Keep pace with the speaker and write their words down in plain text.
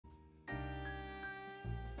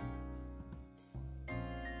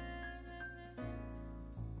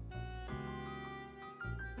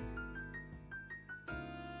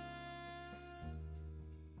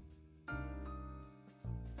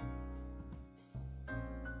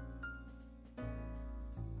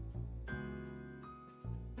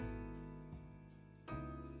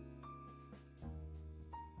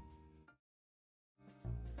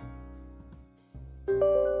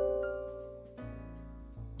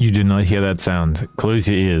You did not hear that sound. Close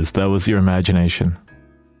your ears. That was your imagination.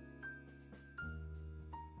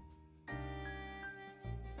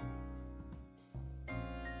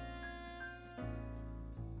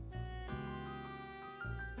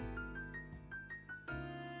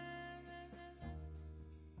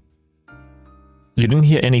 You didn't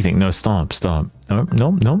hear anything. No, stop, stop. No,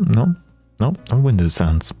 no, no, no. No, no Windows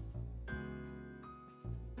sounds.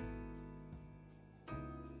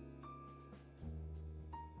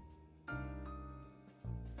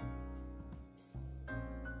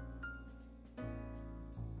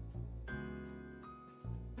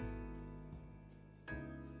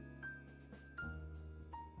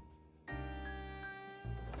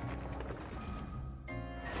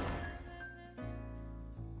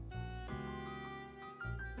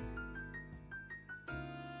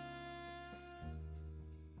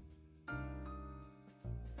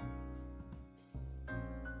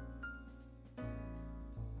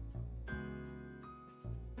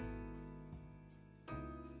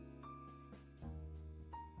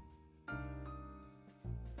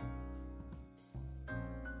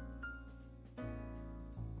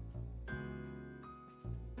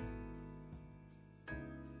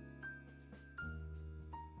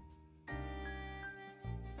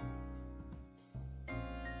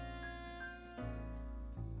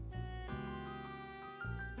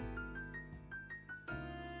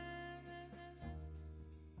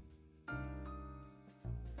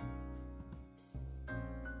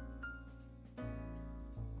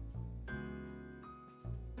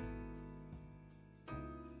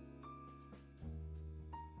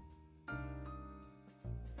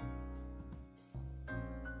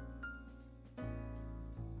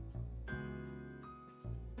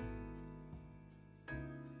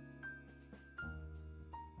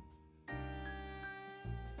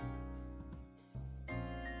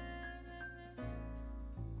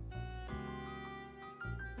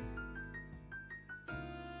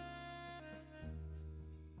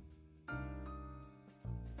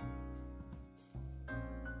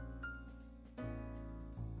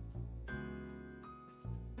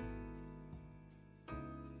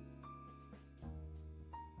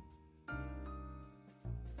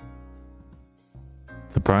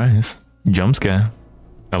 Surprise. Jump scare.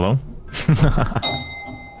 Hello?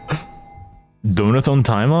 Donathon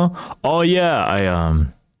timer? Oh yeah,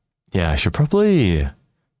 yeah, I should probably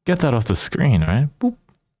get that off the screen, right? Boop.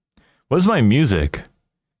 Where's my music?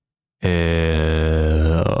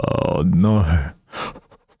 Oh no.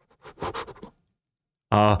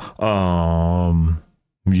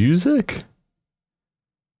 Music?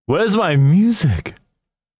 Where's my music?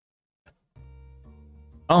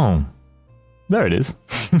 Oh. There it is.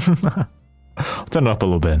 I'll turn it up a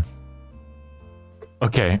little bit.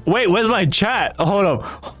 Okay. Wait, where's my chat? Oh, hold up.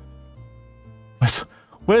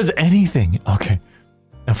 Where's anything? Okay.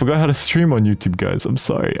 I forgot how to stream on YouTube, guys. I'm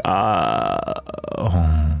sorry.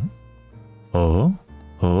 Hello?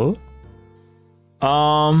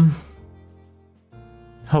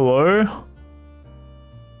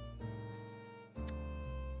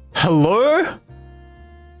 Hello?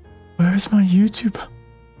 Where's my YouTube?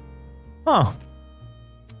 Oh.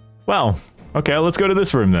 Well, okay, let's go to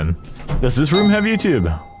this room then. Does this room have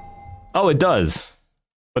YouTube? Oh, it does.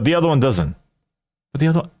 But the other one doesn't. But the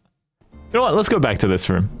other one... You know what? Let's go back to this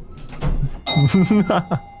room.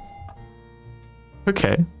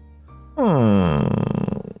 Okay.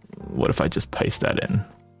 What if I just paste that in?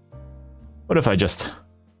 What if I just...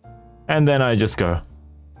 And then I just go...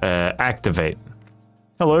 activate.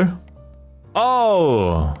 Hello?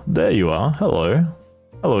 Oh! There you are. Hello.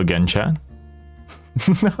 Hello again, chat.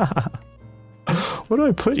 What do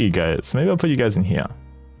I put you guys? Maybe I'll put you guys in here.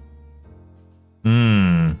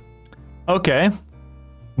 Okay.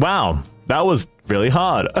 Wow. That was really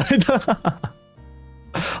hard.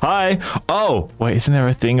 Hi. Oh, wait, isn't there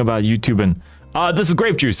a thing about YouTube and... this is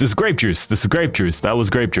grape juice. This is grape juice. This is grape juice. That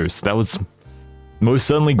was grape juice. That was most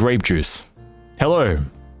certainly grape juice. Hello.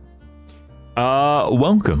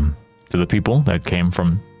 Welcome to the people that came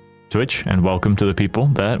from Twitch, and welcome to the people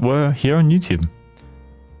that were here on YouTube.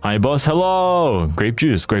 Hi, boss. Hello. Grape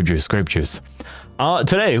juice, grape juice, grape juice.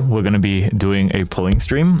 Today, we're going to be doing a pulling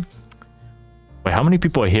stream. Wait, how many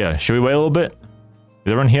people are here? Should we wait a little bit? Is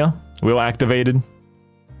everyone here? We all activated?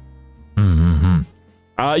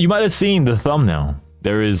 You might have seen the thumbnail.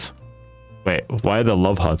 There is... Wait, why are there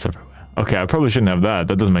love hearts everywhere? Okay, I probably shouldn't have that.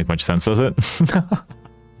 That doesn't make much sense, does it?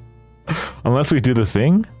 Unless we do the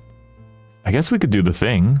thing? I guess we could do the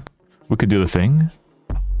thing. We could do the thing.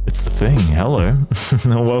 It's the thing. Hello.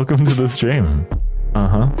 Welcome to the stream.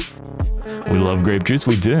 We love grape juice.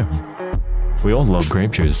 We do. We all love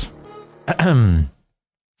grape juice.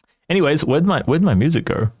 Anyways, where'd my music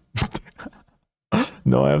go?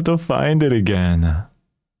 No, I have to find it again.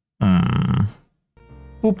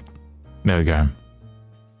 Boop. There we go.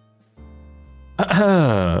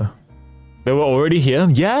 They were already here?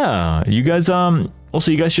 Yeah. You guys, also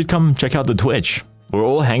you guys should come check out the Twitch. We're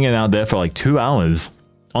all hanging out there for like 2 hours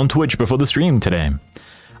on Twitch before the stream today.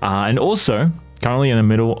 And also, currently in the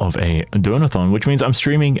middle of a donathon, which means I'm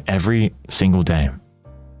streaming every single day.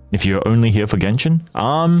 If you're only here for Genshin,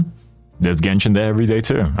 there's Genshin there every day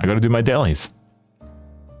too. I gotta do my dailies.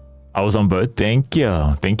 I was on both. Thank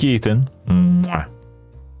you. Thank you, Ethan. Mwah.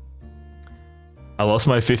 I lost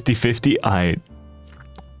my 50-50.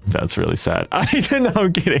 That's really sad. No,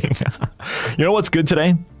 I'm kidding. You know what's good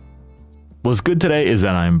today? What's good today is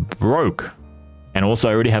that I'm broke. And also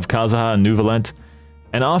I already have Kazuha and Neuvillette.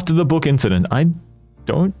 And after the book incident, I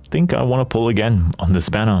don't think I want to pull again on this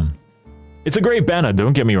banner. It's a great banner,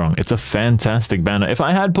 don't get me wrong. It's a fantastic banner. If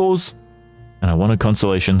I had pulls and I wanted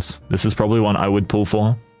constellations, this is probably one I would pull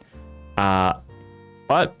for. But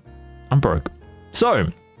I'm broke. So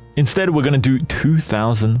instead, we're going to do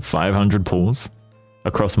 2,500 pulls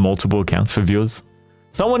across multiple accounts for viewers.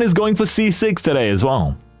 Someone is going for C6 today as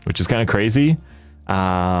well, which is kind of crazy.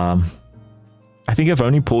 I think I've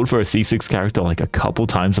only pulled for a C6 character like a couple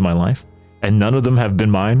times in my life, and none of them have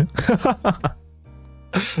been mine.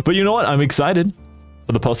 But you know what? I'm excited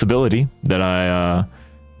for the possibility that I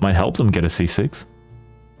might help them get a C6.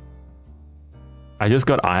 I just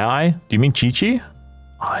got II. Do you mean Chi-Chi?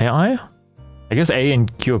 II? I guess A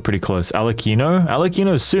and Q are pretty close. Alakino?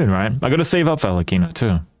 Alakino is soon, right? I gotta save up for Alakino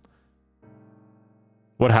too.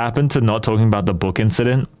 What happened to not talking about the book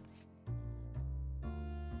incident?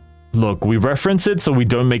 Look, we reference it so we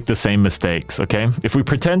don't make the same mistakes, okay? If we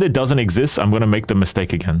pretend it doesn't exist, I'm gonna make the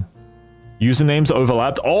mistake again. Usernames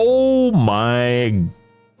overlapped. Oh my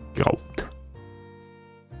god.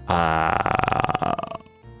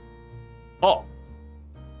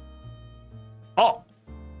 Oh.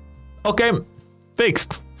 Okay.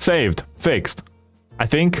 Fixed. Saved. Fixed. I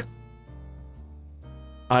think.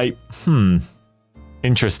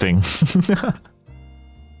 Interesting.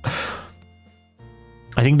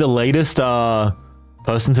 I think the latest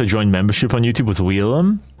person to join membership on YouTube was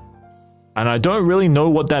Wheelum. And I don't really know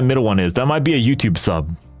what that middle one is. That might be a YouTube sub.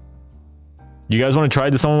 You guys want to try?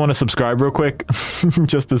 Does someone want to subscribe real quick?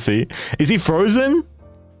 Just to see. Is he frozen?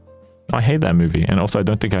 I hate that movie. And also, I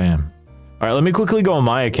don't think I am. All right, let me quickly go on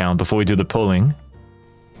my account before we do the pulling.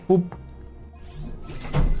 Boop.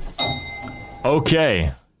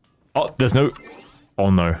 Okay. Oh, there's no... Oh,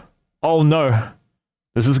 no. Oh, no.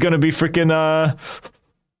 This is going to be freaking...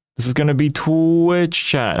 This is going to be Twitch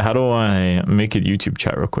chat. How do I make it YouTube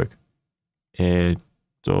chat real quick?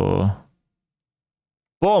 Boom.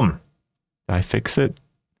 Did I fix it?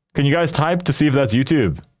 Can you guys type to see if that's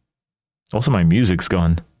YouTube? Also, my music's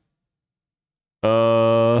gone.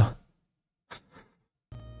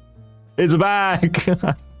 It's back!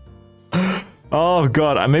 Oh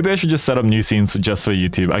god, maybe I should just set up new scenes just for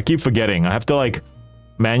YouTube. I keep forgetting. I have to like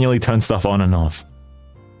manually turn stuff on and off.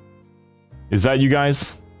 Is that you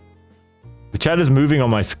guys? The chat is moving on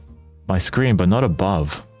my screen, but not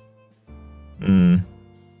above.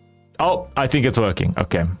 Oh, I think it's working.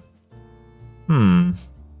 Okay.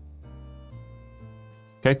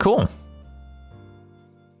 Okay, cool.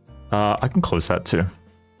 I can close that too.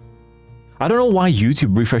 I don't know why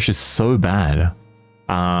YouTube refresh is so bad.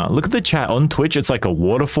 Look at the chat on Twitch. It's like a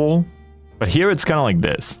waterfall, but here it's kind of like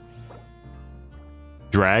this.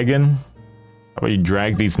 Dragon. How about you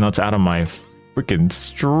drag these nuts out of my freaking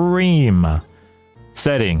stream?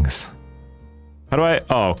 Settings. How do I...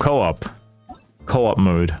 Oh, co-op. Co-op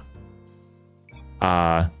mode.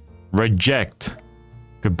 Reject.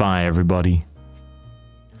 Goodbye, everybody.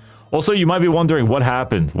 Also, you might be wondering what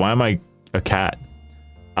happened. Why am I a cat?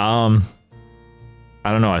 I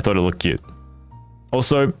don't know. I thought it looked cute.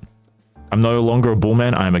 Also, I'm no longer a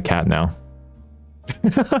bullman. I am a cat now.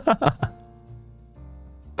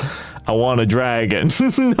 I want a dragon.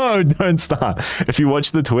 No, don't start. If you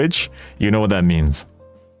watch the Twitch, you know what that means.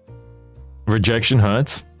 Rejection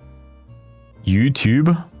hurts.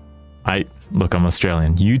 YouTube. Look, I'm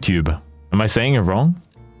Australian. YouTube. Am I saying it wrong?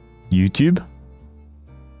 YouTube?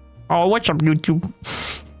 Oh, what's up, YouTube?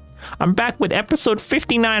 I'm back with episode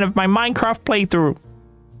 59 of my Minecraft playthrough.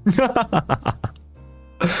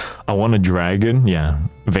 I want a dragon. Yeah.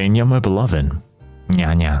 Vania, my beloved.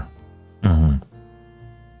 Nya.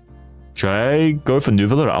 Should I go for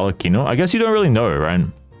Neuvillette or Alakino? I guess you don't really know, right?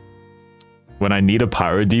 When I need a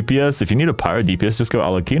pyro DPS, if you need a pyro DPS, just go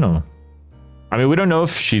Alakino. I mean, we don't know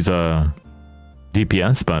if she's a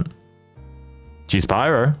DPS, but she's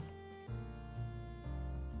pyro.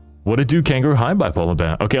 What to do, kangaroo? Hi, bipolar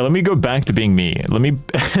bear. Okay, let me go back to being me. Let me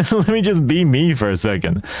let me just be me for a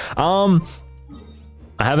second. I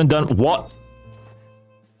haven't done what?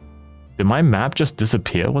 Did my map just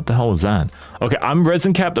disappear? What the hell was that? Okay, I'm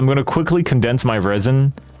resin capped. I'm gonna quickly condense my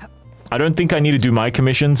resin. I don't think I need to do my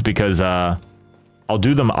commissions because I'll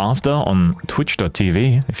do them after on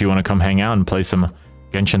twitch.tv if you want to come hang out and play some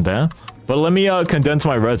Genshin there. But let me condense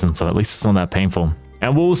my resin so at least it's not that painful.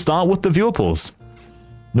 And we'll start with the viewer pools.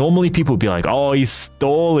 Normally people would be like, oh, he's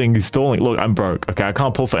stalling, he's stalling. Look, I'm broke. Okay, I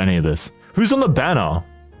can't pull for any of this. Who's on the banner?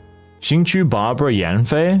 Xingqiu, Barbara,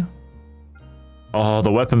 Yanfei? Oh,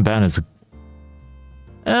 the weapon banner's...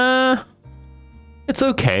 it's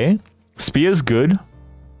okay. Spear's good.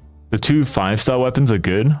 The 2 5-star weapons are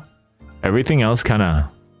good. Everything else kinda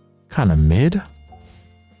mid.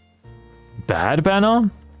 Bad banner?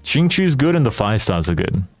 Xingqiu's good and the 5 stars are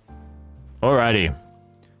good. Alrighty.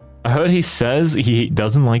 I heard he says he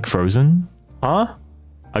doesn't like Frozen. Huh?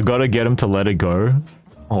 I gotta get him to let it go.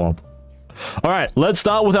 Oh. Alright, let's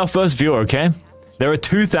start with our first viewer, okay? There are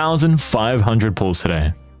 2,500 pulls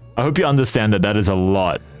today. I hope you understand that that is a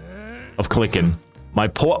lot of clicking. My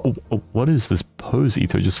what is this pose,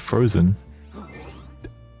 Etho? Just frozen.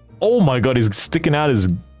 Oh my god, he's sticking out his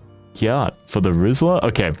yacht for the Rizzler?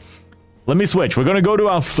 Okay, let me switch. We're gonna go to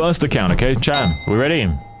our first account, okay? Chat, we ready?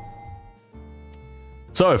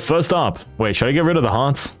 So, first up. Wait, should I get rid of the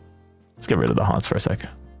hearts? Let's get rid of the hearts for a sec.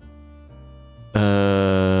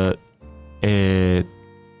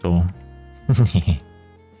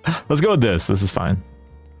 Let's go with this. This is fine.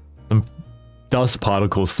 Some dust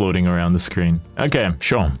particles floating around the screen. Okay,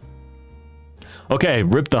 sure. Okay,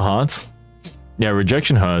 rip the hearts. Yeah,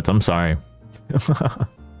 rejection hurts. I'm sorry.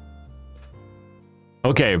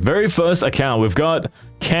 Okay, very first account. We've got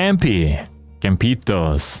Campy.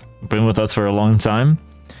 Campitos. Been with us for a long time.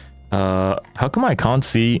 How come I can't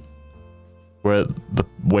see where the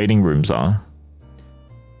waiting rooms are?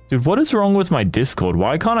 Dude, what is wrong with my Discord?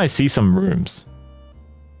 Why can't I see some rooms?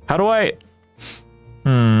 How do I...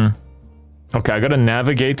 Okay, I gotta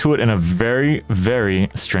navigate to it in a very, very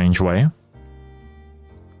strange way.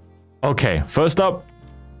 Okay, first up,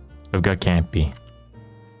 we've got Campy.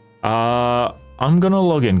 I'm gonna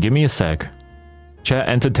log in. Give me a sec. Chat,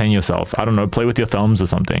 entertain yourself. I don't know, play with your thumbs or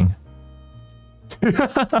something.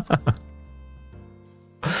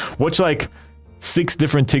 Watch like 6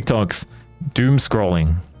 different TikToks. Doom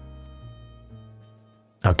scrolling.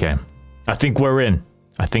 Okay. I think we're in.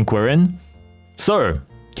 I think we're in. So,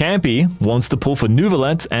 Campy wants to pull for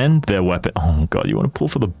Neuvillette and their weapon. Oh my god, you want to pull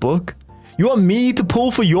for the book? You want me to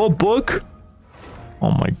pull for your book?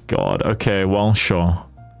 Oh my god. Okay, well, sure.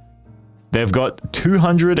 They've got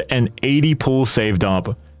 280 pulls saved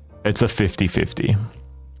up. It's a 50-50.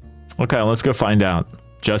 Okay, let's go find out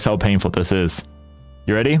just how painful this is.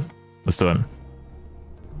 You ready? Let's do it.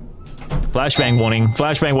 Flashbang warning.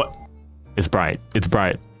 Flashbang what? It's bright. It's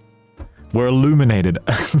bright. We're illuminated.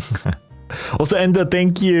 Also, Ender,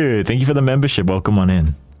 thank you. Thank you for the membership. Welcome on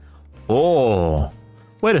in. Oh,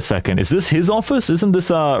 wait a second. Is this his office? Isn't this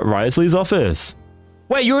Risley's office?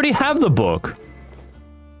 Wait, you already have the book.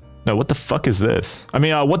 No, what the fuck is this? I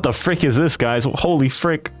mean, what the frick is this, guys? Holy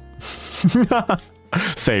frick. Saved.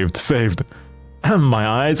 My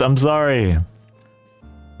eyes, I'm sorry.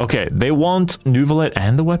 Okay, they want Neuvillette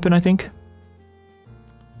and the weapon, I think.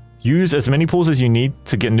 Use as many pulls as you need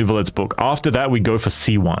to get Neuvillette's book. After that, we go for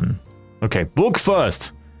C1. Okay, book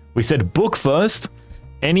first. We said book first.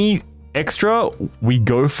 Any extra, we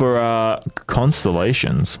go for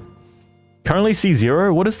constellations. Currently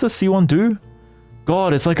C0. What does the C1 do?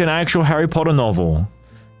 God, it's like an actual Harry Potter novel.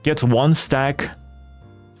 Gets 1 stack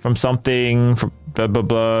from something, from blah blah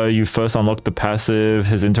blah. You first unlock the passive,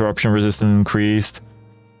 his interruption resistance increased.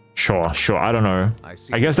 Sure, I don't know.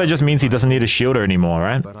 I guess that just means he doesn't need a shielder anymore,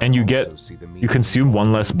 right? And you consume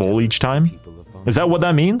 1 less ball each time? Is that what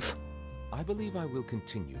that means? I believe I will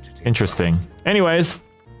continue to take interesting. Anyways.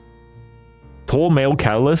 Tall male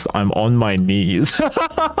catalyst, I'm on my knees.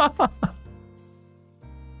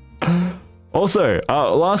 Also,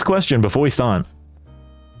 last question before we start.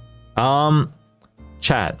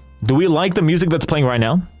 Chat, do we like the music that's playing right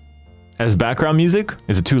now? As background music?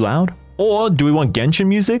 Is it too loud? Or do we want Genshin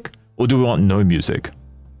music? Or do we want no music?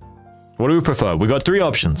 What do we prefer? We got 3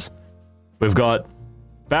 options. We've got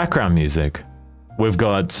background music. We've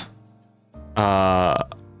got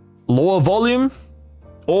lower volume.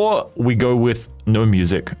 Or we go with no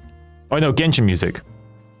music. Oh no, Genshin music.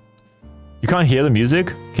 You can't hear the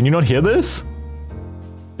music? Can you not hear this?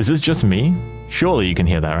 Is this just me? Surely you can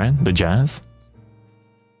hear that, right? The jazz.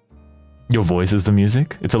 Your voice is the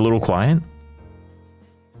music. It's a little quiet.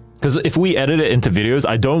 Because if we edit it into videos,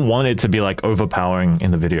 I don't want it to be like overpowering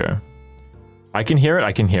in the video. I can hear it,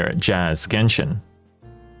 I can hear it. Jazz, Genshin.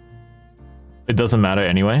 It doesn't matter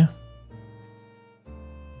anyway.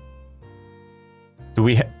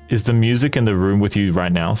 Is the music in the room with you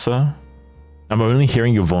right now, sir? I'm only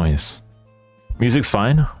hearing your voice. Music's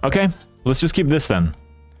fine? Okay, let's just keep this then.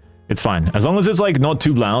 It's fine. As long as it's like not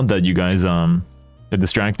too loud that you guys are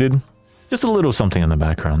distracted. Just a little something in the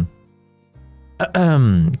background.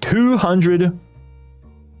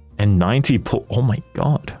 290 pull. Oh my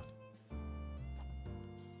god.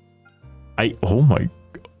 Oh my.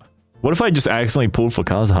 What if I just accidentally pulled for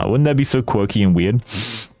Kazuha? Wouldn't that be so quirky and weird?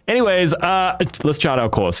 Anyways, let's chart our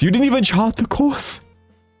course. You didn't even chart the course.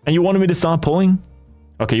 And you wanted me to start pulling?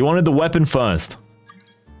 Okay, you wanted the weapon first.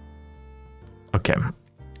 Okay.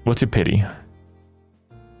 What's your pity?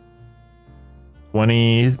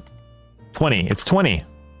 20. 20. It's 20.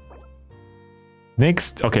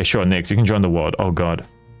 Nyx? Okay, sure, Nyx. You can join the world. Oh, God.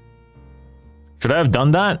 Should I have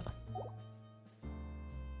done that?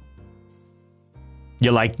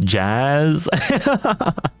 You like jazz?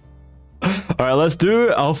 Alright, let's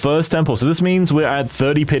do our first temple. So this means we're at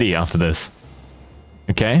 30 pity after this.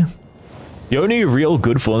 Okay. The only real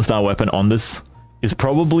good 4-star weapon on this is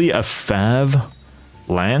probably a Fav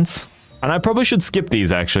Lance. And I probably should skip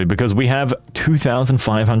these actually because we have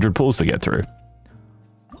 2,500 pulls to get through.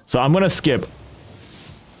 So I'm going to skip.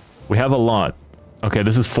 We have a lot. Okay,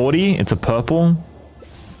 this is 40. It's a purple.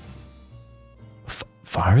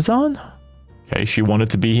 Fire's-on? Okay, she wanted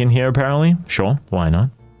to be in here apparently. Sure, why not?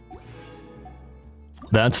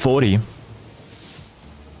 That's 40.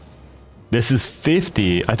 This is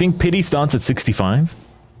 50. I think pity starts at 65.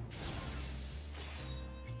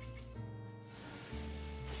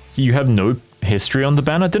 You have no history on the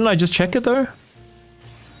banner? Didn't I just check it though?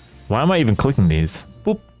 Why am I even clicking these?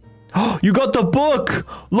 Boop. Oh, you got the book!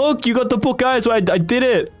 Look, you got the book, guys. I did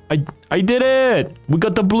it. I did it. We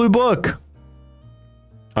got the blue book.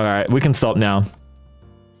 All right, we can stop now.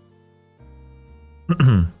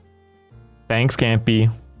 Thanks, Campy.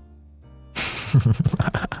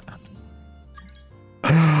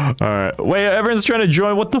 Alright. Wait, everyone's trying to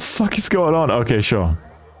join. What the fuck is going on? Okay, sure.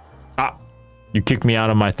 Ah. You kicked me out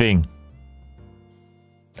of my thing.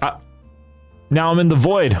 Ah. Now I'm in the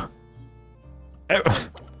void.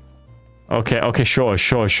 Okay, sure.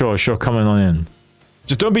 Coming on in.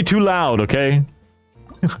 Just don't be too loud, okay?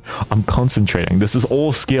 I'm concentrating. This is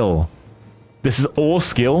all skill. This is all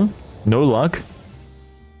skill. No luck.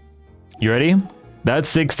 You ready? That's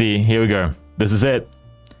 60. Here we go. This is it.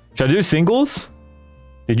 Should I do singles?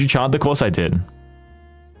 Did you chart the course? I did.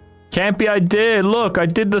 Campy, I did. Look, I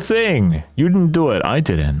did the thing. You didn't do it. I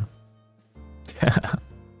didn't.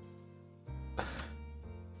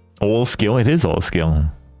 All skill? It is all skill.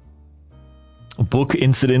 Book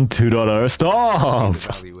incident 2.0. Stop!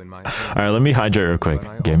 Alright, let me hydrate real quick.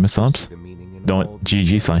 Gamer subs. Don't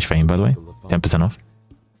GG/fame, by the way. 10% off.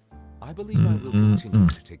 I believe I will continue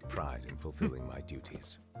to take pride in fulfilling my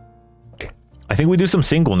duties. I think we do some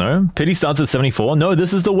single, no? Pity starts at 74. No,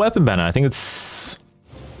 this is the weapon banner. I think it's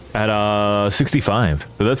at 65.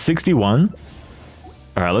 So that's 61.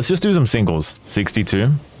 Alright, let's just do some singles.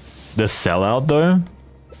 62. The sellout though.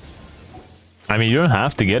 I mean, you don't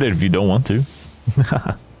have to get it if you don't want to.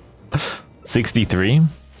 63.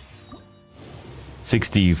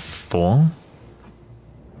 64.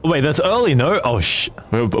 Wait, that's early, no? Oh,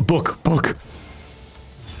 book.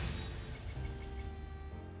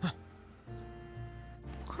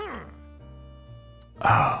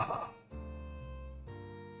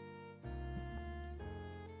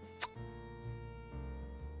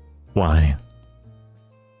 Why?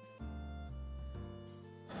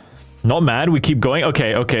 Not mad, we keep going.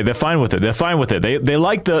 Okay, they're fine with it. They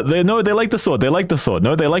like the sword.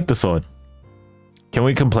 No, they like the sword. Can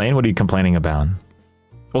we complain? What are you complaining about?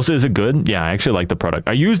 Also, is it good? Yeah, I actually like the product.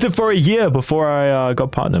 I used it for a year before I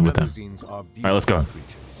got partnered with them. Alright, let's go.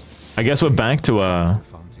 I guess we're back to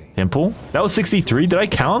temple. That was 63. Did I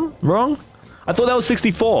count wrong? I thought that was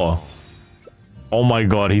 64. Oh my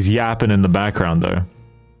god, he's yapping in the background though.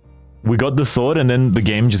 We got the sword and then the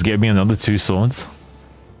game just gave me another 2 swords.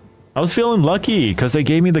 I was feeling lucky because they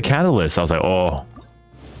gave me the catalyst. I was like, oh,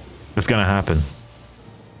 it's gonna happen.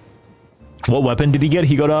 What weapon did he get?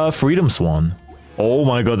 He got a Freedom Swan. Oh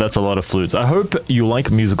my god, that's a lot of flutes. I hope you like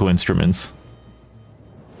musical instruments.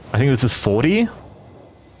 I think this is 40?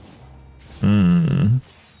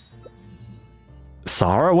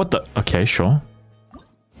 Sarah? What the? Okay, sure.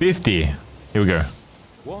 50. Here we go.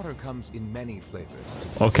 Water comes in many flavors.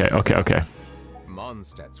 Okay.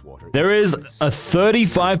 Mondstadt's water There is a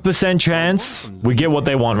 35% chance we get what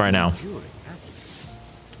they want right now.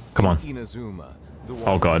 Come on. Inazuma, the Oh,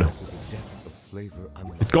 water God. possesses a depth of flavor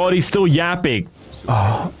unlike God, he's still yapping. so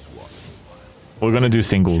Oh. use water a while. We're gonna do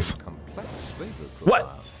singles. Complex flavor What?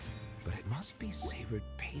 profile, but it must be savored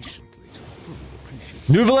patiently to fully appreciate.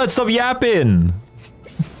 Neuvillette, stop yapping!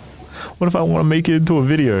 What if I want to make it into a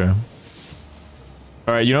video?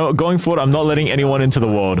 Alright, you know, going forward, I'm not letting anyone into the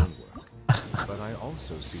world. But I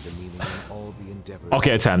also see the meaning in all the endeavors.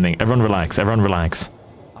 Okay, it's happening. Everyone relax. Everyone relax.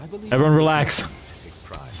 I believe Everyone I will relax. continue to take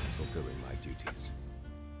pride in fulfilling my duties.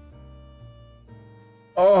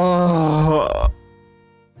 Oh.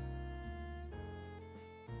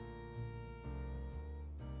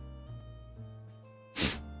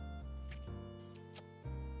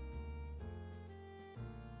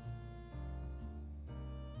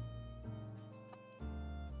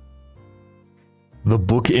 The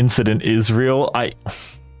book incident is real.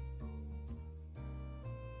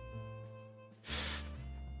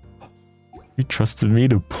 You trusted me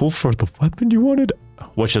to pull for the weapon you wanted?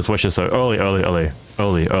 Watch this, watch this. So early. Early.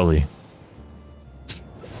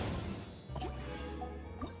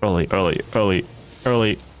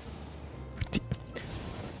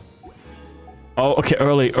 Oh, okay,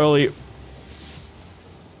 early.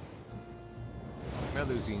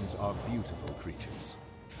 Melusines are beautiful creatures.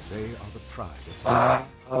 They are the pride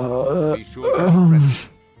of be sure to befriend them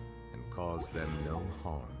and cause them no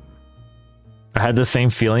harm. I had the same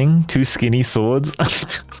feeling. Two skinny swords.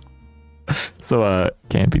 So,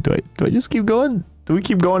 Campy, do I just keep going? Do we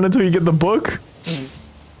keep going until you get the book?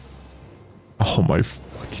 Oh my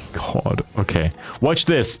fucking god. Okay. Watch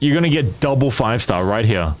this. You're gonna get double 5-star right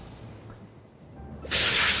here.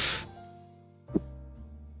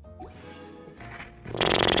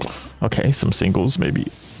 Okay, some singles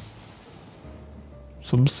maybe.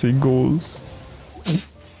 Some singles.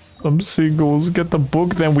 Get the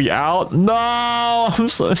book, then we out. No! I'm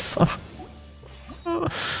so sorry.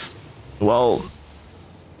 Well.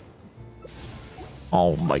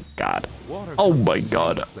 Oh my god. Oh my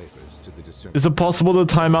god. Is it possible to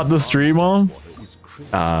time out the streamer?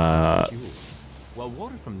 God,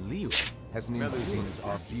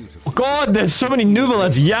 there's so many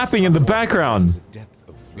Neuvillettes yapping in the background.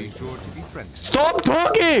 Stop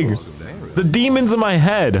talking! The demon's in my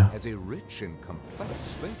head.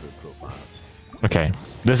 Okay,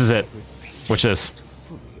 this is it. Watch this.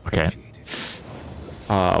 Okay.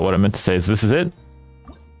 What I meant to say is this is it.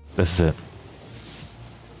 This is it.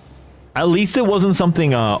 At least it wasn't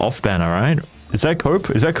something off-banner, right? Is that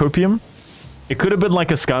cope? Is that copium? It could have been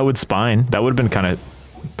like a skyward spine. That would have been kind of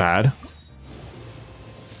bad.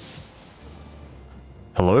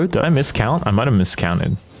 Hello? Did I miscount? I might have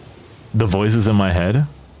miscounted. The voices in my head.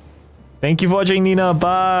 Thank you for watching, Nina.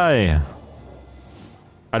 Bye.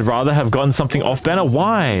 I'd rather have gotten something off-banner.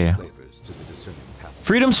 Why?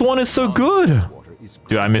 Freedom Swan is so good.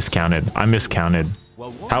 Dude, I miscounted.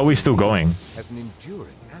 How are we still going?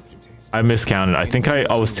 I miscounted. I think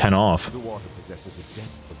I was 10 off.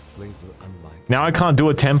 Now I can't do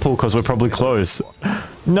a 10 pull because we're probably close.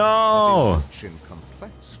 No!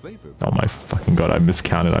 Oh my fucking god, I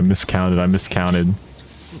miscounted.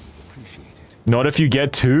 Not if you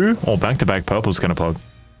get 2? Oh, back-to-back purple's gonna pop.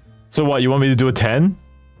 So what, you want me to do a 10?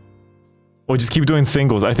 Or just keep doing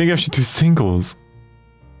singles? I think I should do singles.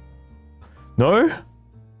 No?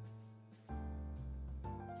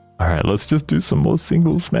 Alright, let's just do some more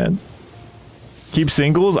singles, man. Keep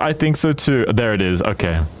singles? I think so too. There it is.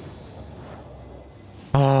 Okay.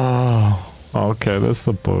 Oh. Okay, that's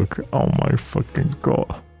the book. Oh my fucking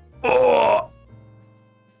god. Oh.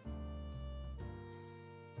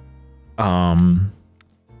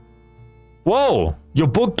 Whoa! Your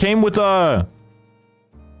book came with a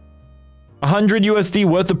 100 USD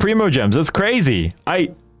worth of Primo Gems. That's crazy.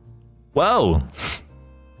 Well.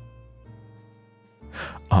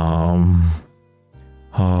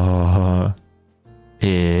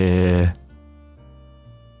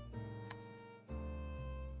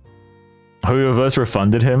 Whoever's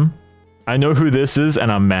refunded him. I know who this is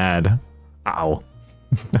and I'm mad. Ow.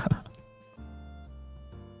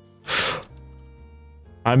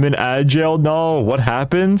 I'm in Agile. No, what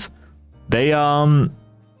happened? They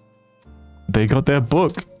got their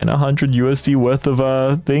book and 100 USD worth of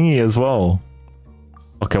thingy as well.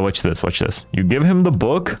 Okay, watch this, watch this. You give him the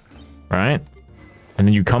book, right? And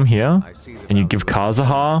then you come here and you give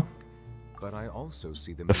Kazuha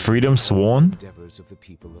the Freedom Sworn.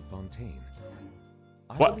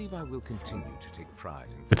 What?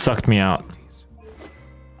 It sucked me out.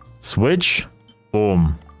 Switch.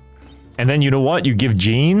 Boom. And then you know what? You give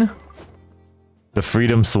Jean the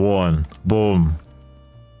Freedom Sworn. Boom.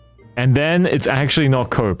 And then it's actually not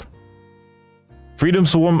cope. Freedom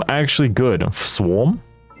Swarm actually good. Swarm?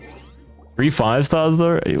 3 5-stars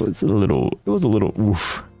though. It was a little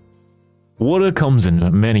oof. Water comes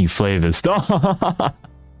in many flavors. Stop.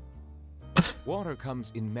 Water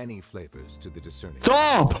comes in many flavors to the discerning.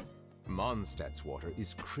 Stop. Mondstadt's water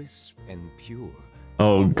is crisp and pure.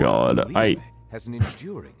 Oh god. Has an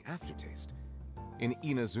enduring aftertaste. In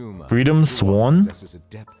Inazuma, Freedom Swan?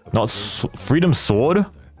 Not Freedom Sword?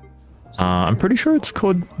 So I'm pretty sure it's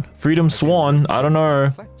called Freedom Swan. I don't know.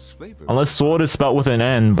 Unless sword is spelled with an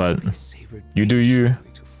N, but you do you.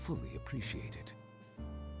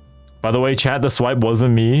 By the way, chat, the swipe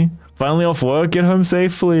wasn't me. Finally off work, get home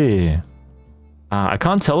safely. I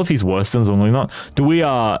can't tell if he's worse than Zhongli or not. Do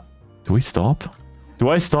we stop? Do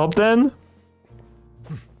I stop then?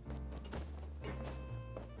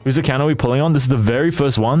 Whose account are we pulling on? This is the very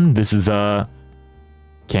first one. This is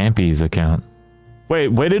Campy's account. Wait,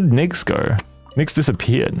 where did Nyx go? Nyx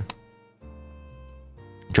disappeared.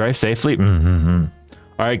 Drive safely?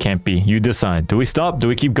 Alright, Campy, you decide. Do we stop? Do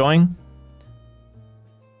we keep going?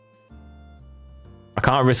 I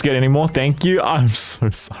can't risk it anymore. Thank you. I'm so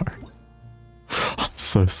sorry. I'm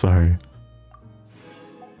so sorry.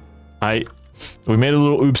 We made a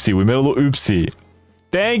little oopsie. We made a little oopsie.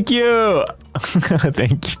 Thank you.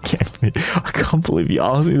 Thank you, Campy. I can't believe you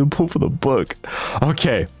asked me to pull for the book.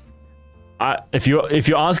 Okay. If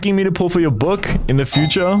you're asking me to pull for your book in the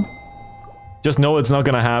future, just know it's not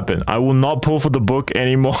gonna happen. I will not pull for the book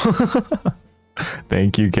anymore.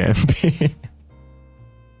 Thank you, Campy.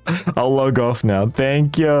 I'll log off now.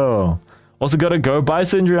 Thank you. Also gotta go. Bye,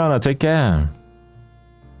 Cindriana. Take care.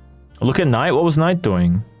 Look at Knight. What was Knight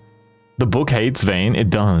doing? The book hates Vayne. It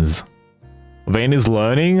does. Vayne is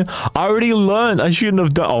learning. I already learned. I shouldn't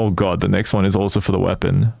have done. Oh god, the next one is also for the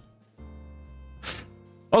weapon.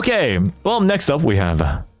 Okay. Well, next up we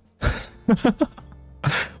have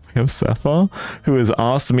Sapphire, who has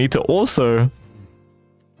asked me to also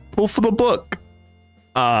pull for the book.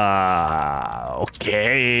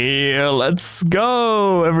 Okay, let's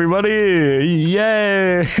go, everybody.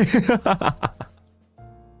 Yay.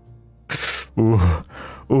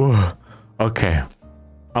 Okay.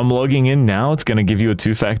 I'm logging in now. It's going to give you a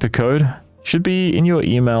 2-factor code. Should be in your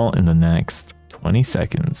email in the next 20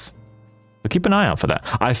 seconds. So keep an eye out for that.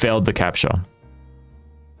 I failed the capture.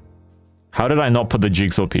 How did I not put the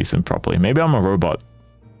jigsaw piece in properly? Maybe I'm a robot.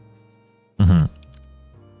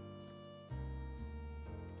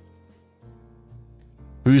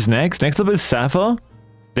 Who's next? Next up is Sapphire.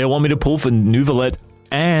 They want me to pull for Neuvillette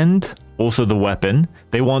and also the weapon.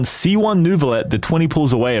 They want C1 Neuvillette. The 20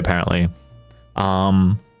 pulls away, apparently.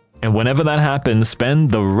 And whenever that happens,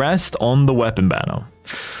 spend the rest on the weapon banner.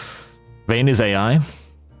 Vayne is AI.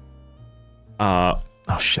 Oh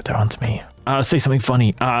shit, they're onto me. Say something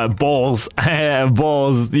funny. Balls.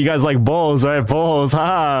 Balls. You guys like balls, right? Balls.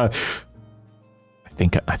 Ha. I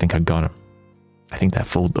think I got him. I think that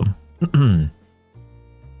fooled them.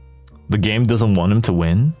 The game doesn't want him to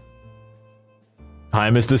win. Hi,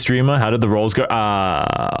 Mr. Streamer. How did the rolls go?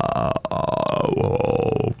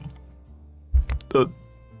 Whoa.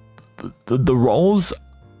 The rolls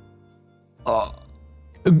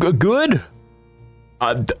good.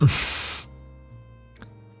 I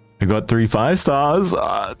got 3 5-stars.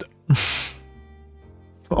 Oh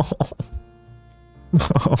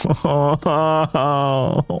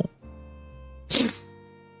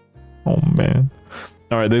man.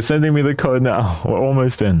 All right, they're sending me the code now. We're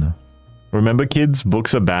almost in. Remember, kids,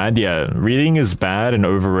 books are bad. Yeah, reading is bad and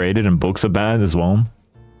overrated, and books are bad as well.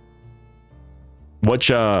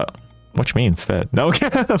 Watch me instead. No, okay.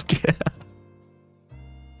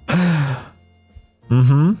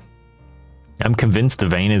 I'm convinced the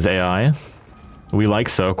Vayne is AI. We like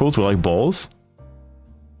circles. We like balls.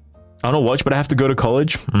 I don't watch, but I have to go to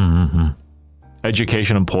college.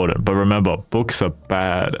 Education important, but remember, books are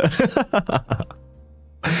bad.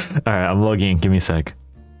 All right, I'm logging in. Give me a sec.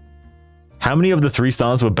 How many of the 3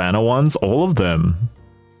 stars were banner ones? All of them.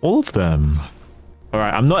 All of them. All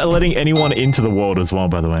right, I'm not letting anyone into the world as well,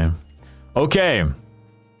 by the way. Okay,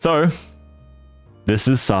 so this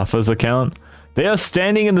is Safa's account. They are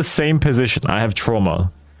standing in the same position. I have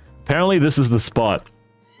trauma. Apparently, this is the spot.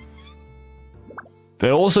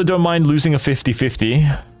 They also don't mind losing a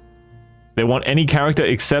 50-50. They want any character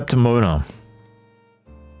except Mona.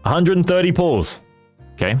 130 pulls.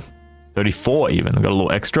 Okay. 34 even. I got a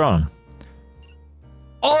little extra.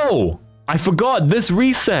 Oh! I forgot this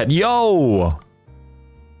reset. Yo!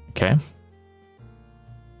 Okay.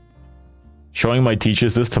 Showing my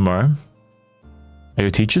teachers this tomorrow. Are your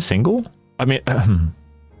teachers single? I mean,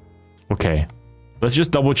 okay. Let's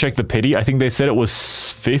just double check the pity. I think they said it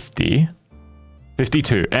was 50.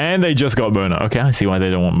 52. And they just got Mona. Okay, I see why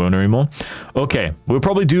they don't want Mona anymore. Okay, we'll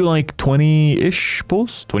probably do like 20-ish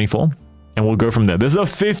pulls. 24. And we'll go from there. This is a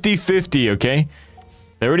 50-50, okay?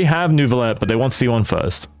 They already have Neuvillette, but they want C1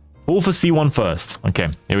 first. Pull for C1 first. Okay,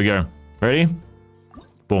 here we go. Ready?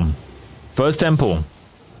 Boom. First 10 pull.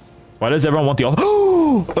 Why does everyone want the offer?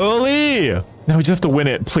 Oh, early! Now we just have to win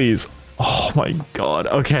it, please. Oh my god.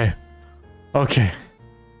 Okay. Okay.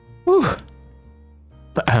 Whew.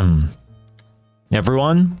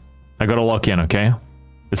 Everyone, I gotta lock in, okay?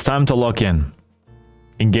 It's time to lock in.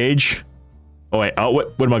 Engage. Oh wait,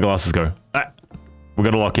 where'd my glasses go? Ah, we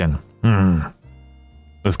gotta lock in.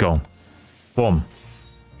 Let's go. Boom.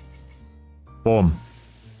 Boom.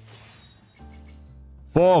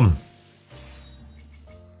 Boom.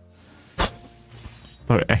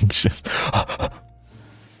 So anxious.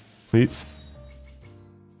 Please.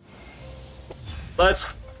 Let's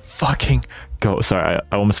fucking go. Sorry,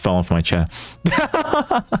 I almost fell off my chair.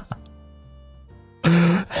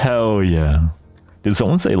 Hell yeah. Did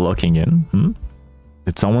someone say locking in?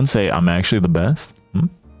 Did someone say I'm actually the best?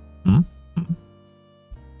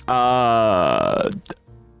 I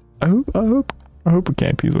hope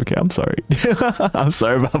Campy's okay. I'm sorry. I'm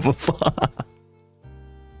sorry about before.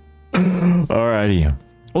 Alrighty.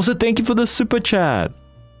 Also, thank you for the super chat.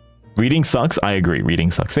 Reading sucks. I agree.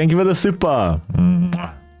 Reading sucks. Thank you for the super.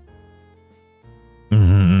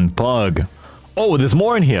 Plug. Oh, there's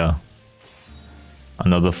more in here.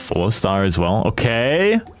 Another 4-star as well.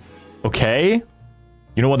 Okay. Okay.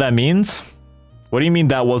 You know what that means? What do you mean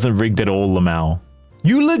that wasn't rigged at all, Lamau?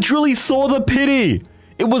 You literally saw the pity.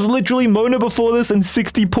 It was literally Mona before this and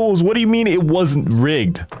 60 pulls. What do you mean it wasn't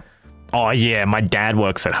rigged? Oh yeah, my dad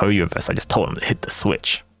works at Hoyoverse. I just told him to hit the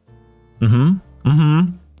switch. Yeah.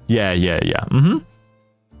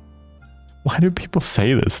 Why do people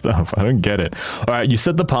say this stuff? I don't get it. All right, you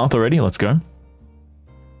set the path already. Let's go.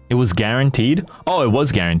 It was guaranteed. Oh, it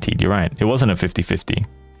was guaranteed. You're right. It wasn't a 50-50.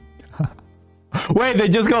 Wait, they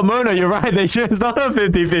just got Mona. You're right. It's not a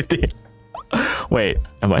 50-50. Wait,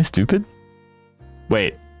 am I stupid?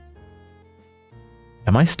 Wait.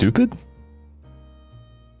 Am I stupid?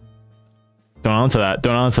 Don't answer that.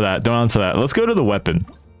 Don't answer that. Don't answer that. Let's go to the weapon.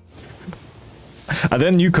 Are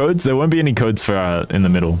there new codes? There won't be any codes for in the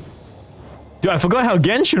middle. Dude, I forgot how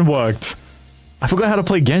Genshin worked. I forgot how to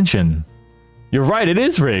play Genshin. You're right, it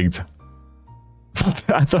is rigged.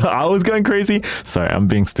 I thought I was going crazy. Sorry, I'm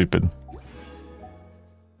being stupid.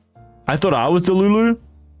 I thought I was the Lulu.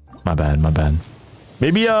 My bad, my bad.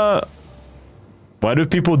 Maybe, why do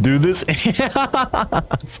people do this?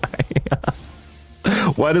 Sorry.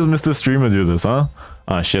 Why does Mr. Streamer do this, huh?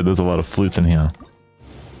 Oh shit, there's a lot of flutes in here.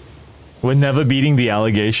 We're never beating the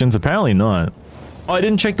allegations? Apparently not. Oh, I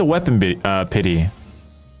didn't check the weapon pity.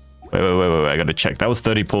 Wait, I gotta check. That was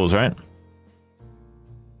 30 pulls, right?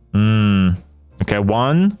 Okay,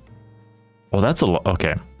 1. Oh, that's a lot.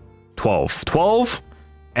 Okay. 12. 12?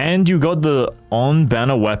 And you got the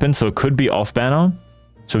on-banner weapon, so it could be off-banner.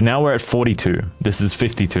 So now we're at 42. This is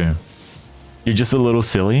 52. You're just a little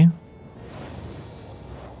silly.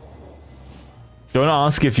 Don't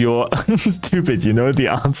ask if you're stupid. You know the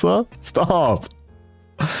answer? Stop.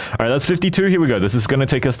 Alright, that's 52. Here we go. This is going to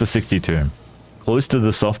take us to 62. Close to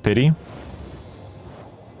the soft pity.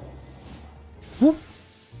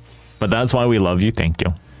 But that's why we love you. Thank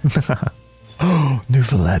you. Oh,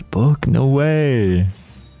 Neuvillette book? No way.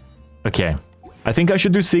 Okay. I think I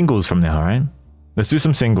should do singles from now, right? Let's do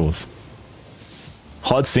some singles.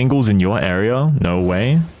 Hot singles in your area? No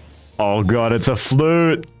way. Oh god, it's a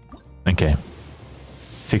flute. Okay.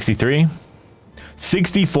 63.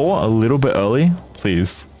 64, a little bit early.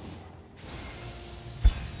 Please.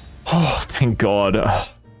 Oh, thank god.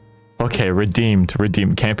 Okay, redeemed.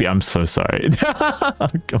 Redeemed. Campy, I'm so sorry.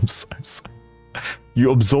 I'm so sorry.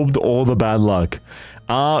 You absorbed all the bad luck.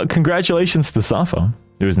 Congratulations to Safa,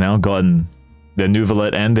 who has now gotten their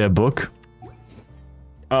Neuvillette and their book.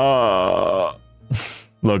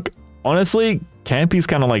 Look, honestly, Campy's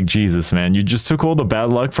kind of like Jesus, man. You just took all the bad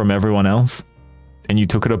luck from everyone else, and you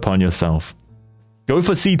took it upon yourself. Go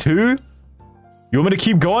for C2? You want me to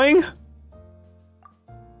keep going?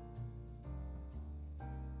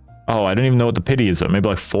 Oh, I don't even know what the pity is. Maybe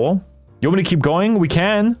like 4? You want me to keep going? We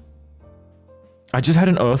can. I just had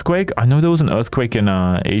an earthquake. I know there was an earthquake in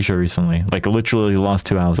Asia recently. Like literally the last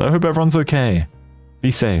 2 hours. I hope everyone's okay.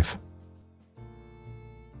 Be safe.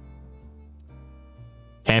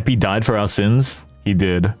 Campy died for our sins. He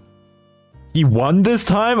did. He won this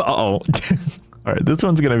time? Uh-oh. Alright, this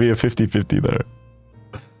one's gonna be a 50-50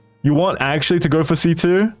 though. You want actually to go for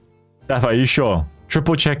C2? Steph, are you sure?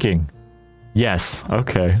 Triple checking. Yes.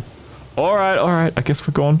 Okay. Alright, alright. I guess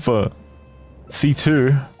we're going for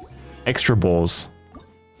C2. Extra balls.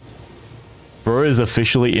 Bro is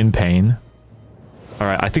officially in pain.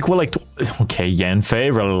 Alright, I think we're like... Okay,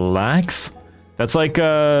 Yanfei, relax. That's like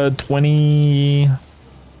 20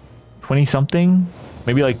 something?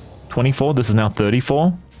 Maybe like 24? This is now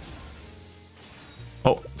 34?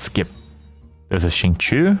 Oh, skip. There's a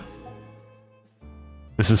Xingqiu.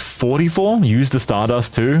 This is 44? Use the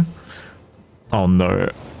Stardust too? Oh no.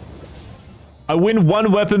 I win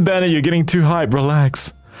one weapon banner, you're getting too hype,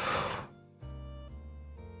 relax.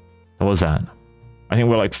 What was that? I think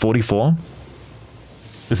we're like 44.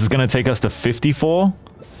 This is gonna take us to 54.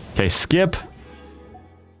 Okay, skip.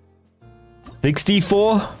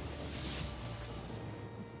 64.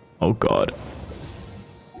 Oh god.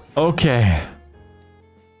 Okay.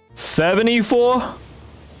 74.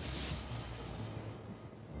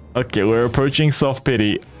 Okay, we're approaching soft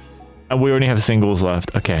pity. And we only have singles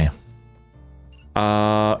left. Okay.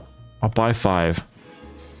 I'll buy 5.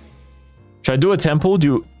 Should I do a temple?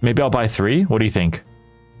 Maybe I'll buy 3? What do you think?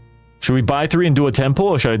 Should we buy 3 and do a temple,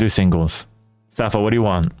 or should I do singles? Sappho, what do you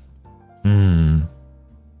want?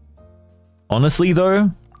 Honestly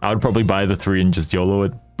though, I would probably buy the 3 and just YOLO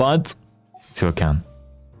it, but it's your account.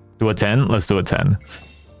 Do a 10? Let's do a 10.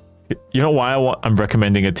 You know why I'm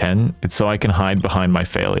recommending a 10? It's so I can hide behind my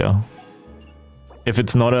failure. If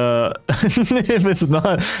it's not a... if it's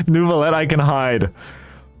not Neuvillette, I can hide.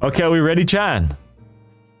 Okay, are we ready, chat?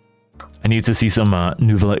 I need to see some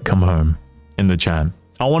Neuvillette come home in the chat.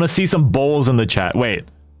 I want to see some balls in the chat. Wait.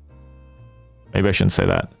 Maybe I shouldn't say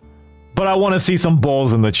that. But I want to see some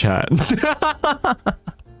balls in the chat.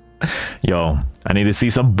 Yo, I need to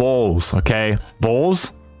see some balls, okay?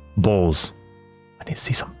 Balls? Balls. I need to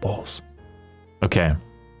see some balls. Okay.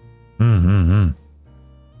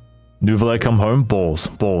 Neuvillette come home? Balls.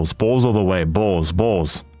 Balls. Balls all the way. Balls.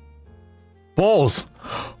 Balls. Balls!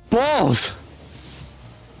 Balls!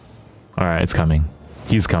 Alright, it's coming.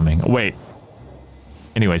 He's coming. Wait.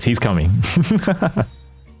 Anyways, he's coming.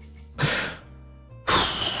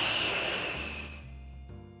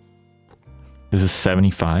 This is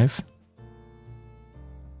 75.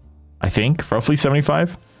 I think. Roughly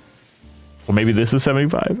 75. Or maybe this is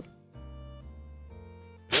 75.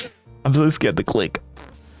 I'm so scared to click.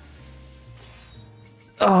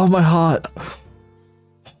 Oh, my heart.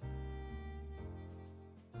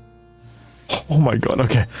 Oh my god,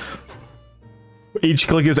 okay. Each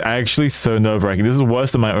click is actually so nerve-wracking. This is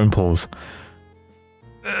worse than my own pulls.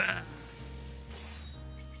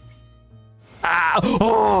 Ah!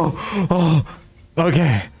 Oh!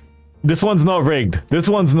 Okay. This one's not rigged. This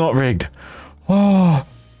one's not rigged. Oh!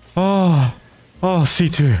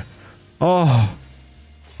 C2. Oh!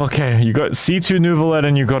 Okay, you got C2 Neuvillette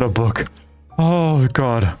and you got a book. Oh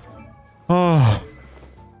god. Oh!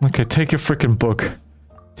 Okay, take your freaking book.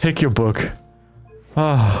 Take your book.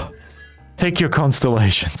 Oh! Take your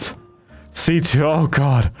constellations. C2, oh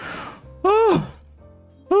god. Oh!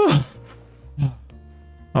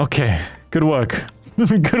 Okay, good work.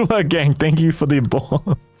 Good work, gang. Thank you for the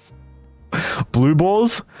balls. Blue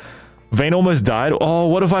balls? Vayne almost died. Oh,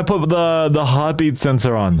 what if I put the heartbeat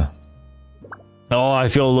sensor on? Oh, I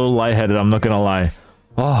feel a little lightheaded, I'm not gonna lie.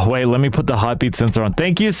 Oh, wait, let me put the heartbeat sensor on.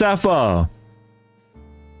 Thank you, Sappho!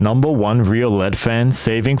 #1 real lead fan,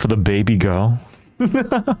 saving for the baby girl.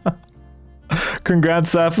 Congrats,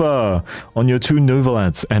 Sappho, on your 2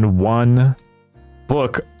 Neuvillettes and 1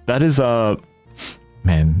 book. That is,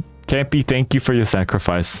 man. Campy, thank you for your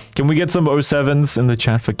sacrifice. Can we get some 07s in the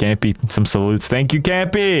chat for Campy? Some salutes. Thank you,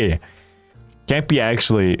 Campy! Campy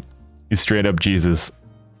actually is straight up Jesus.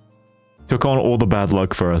 Took on all the bad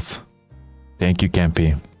luck for us. Thank you,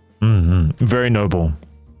 Campy. Very noble.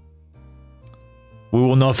 We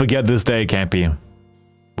will not forget this day, Campy.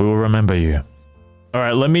 We will remember you.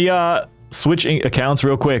 Alright, let me switch accounts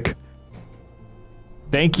real quick.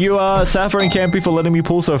 Thank you, Sappho and Campy, for letting me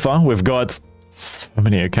pull so far. We've got so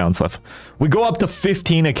many accounts left. We go up to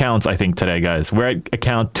 15 accounts, I think, today, guys. We're at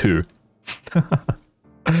account 2.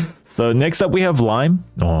 So next up we have Lime,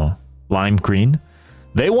 or Lime Green.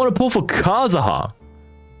 They want to pull for Kazuha.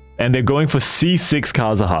 And they're going for C6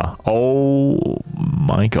 Kazuha. Oh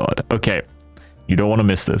my god. Okay. You don't want to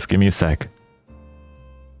miss this. Give me a sec.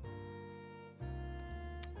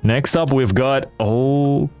 Next up we've got...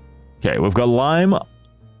 Okay, we've got Lime.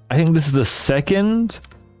 I think this is the second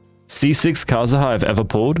C6 Kazuha I've ever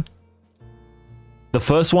pulled. The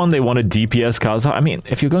first one, they wanted DPS Kazuha. I mean,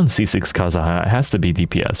 if you're going C6 Kazuha, it has to be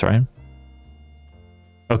DPS, right?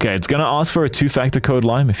 Okay, it's going to ask for a 2-factor code,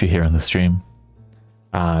 Lime, if you're here on the stream.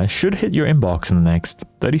 Should hit your inbox in the next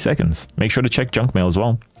 30 seconds. Make sure to check junk mail as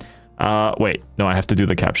well. Wait, no, I have to do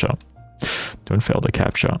the captcha. Don't fail the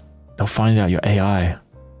captcha. They'll find out your AI.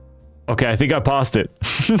 Okay, I think I passed it.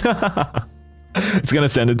 It's gonna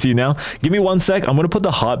send it to you now. Give me 1 sec. I'm gonna put the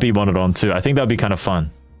heartbeat monitor on too. I think that'd be kind of fun.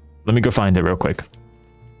 Let me go find it real quick.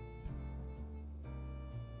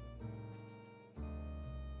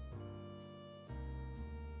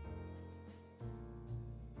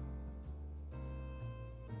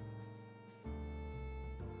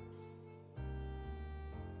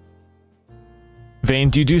 Vane,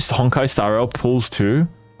 do you do Honkai Star Rail pulls too?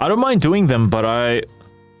 I don't mind doing them, but I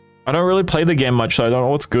don't really play the game much, so I don't know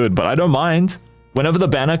what's good, but I don't mind. Whenever the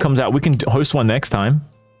banner comes out, we can host one next time.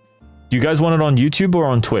 Do you guys want it on YouTube or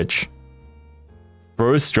on Twitch?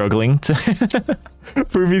 Bro is struggling to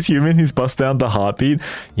prove he's human. He's bust down the heartbeat.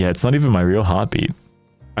 Yeah, it's not even my real heartbeat.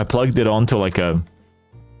 I plugged it onto like a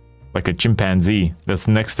chimpanzee that's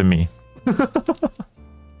next to me.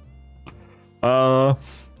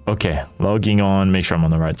 Okay, logging on, make sure I'm on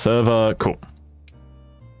the right server. Cool.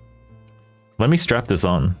 Let me strap this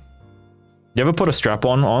on. You ever put a strap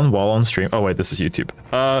on while on stream? Oh wait, this is YouTube.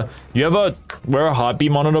 You ever wear a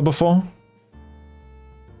heartbeat monitor before?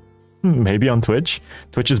 Maybe on Twitch.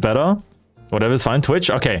 Twitch is better. Whatever's fine.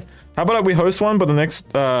 Twitch, okay. How about we host one, but the next,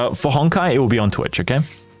 for Honkai, it will be on Twitch, okay?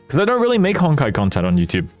 Because I don't really make Honkai content on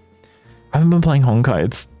YouTube. I haven't been playing Honkai,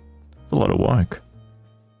 it's a lot of work.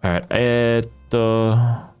 Alright,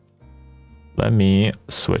 let me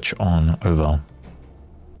switch on over.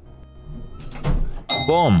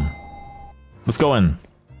 Boom. Let's go in.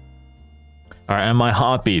 Alright, and my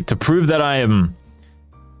heartbeat. To prove that I am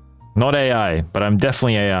not AI, but I'm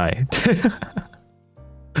definitely AI.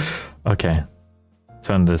 Okay.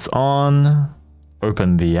 Turn this on.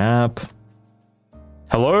 Open the app.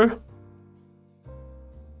 Hello?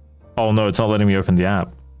 Oh no, it's not letting me open the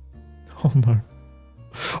app. Oh no.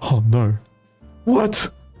 Oh no. What?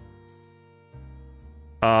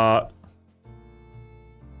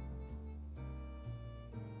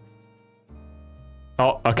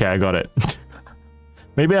 Oh, okay, I got it.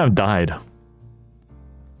 Maybe I've died.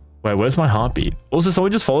 Wait, where's my heartbeat? Also,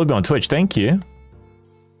 someone just followed me on Twitch. Thank you.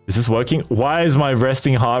 Is this working? Why is my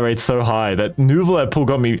resting heart rate so high? That Neuvillette pull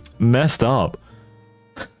got me messed up.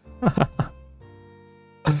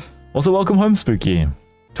 Also, welcome home, Spooky.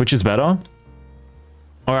 Twitch is better.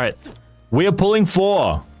 Alright. We are pulling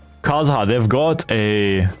for Kazuha. They've got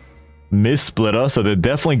a Miss Splitter, so they're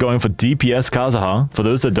definitely going for DPS Kazuha. For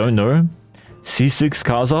those that don't know, C6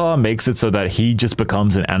 Kazuha makes it so that he just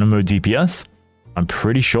becomes an Animo DPS. I'm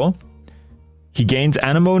pretty sure. He gains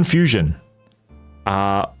Animo Infusion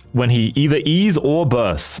when he either E's or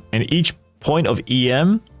bursts, and each point of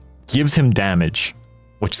EM gives him damage,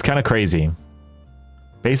 which is kind of crazy.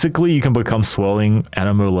 Basically, you can become Swirling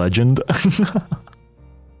Animo Legend.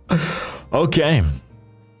 Okay.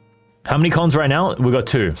 How many cons right now? We've got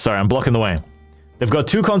 2. Sorry, I'm blocking the way. They've got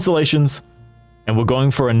 2 constellations, and we're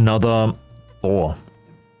going for another 4.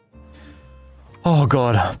 Oh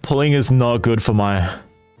god, pulling is not good for my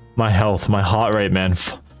health, my heart rate, man.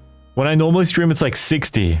 When I normally stream, it's like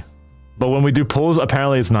 60. But when we do pulls,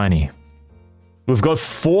 apparently it's 90. We've got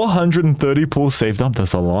 430 pulls saved up.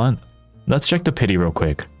 That's a lot. Let's check the pity real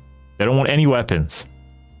quick. They don't want any weapons.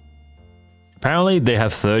 Apparently, they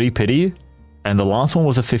have 30 pity, and the last one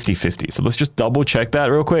was a 50-50. So let's just double check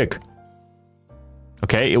that real quick.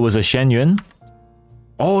 Okay, it was a Shenyun.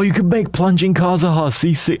 Oh, you could make plunging Kazuha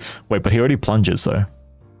CC. Wait, but he already plunges though.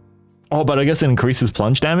 Oh, but I guess it increases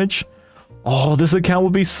plunge damage. Oh, this account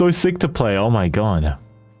would be so sick to play. Oh my god.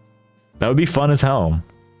 That would be fun as hell.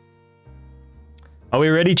 Are we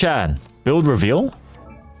ready, Chad? Build reveal?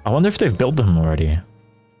 I wonder if they've built him already.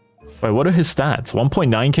 Wait, what are his stats?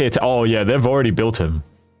 1.9k. Oh yeah, they've already built him.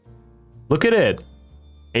 Look at it.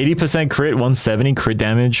 80% crit, 170 crit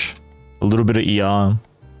damage, a little bit of ER.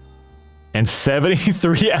 And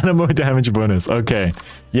 73 Animo damage bonus. Okay.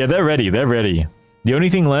 Yeah, they're ready. They're ready. The only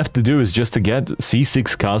thing left to do is just to get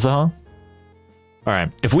C6 Kazuha.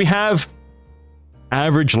 Alright. If we have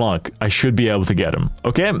average luck, I should be able to get him.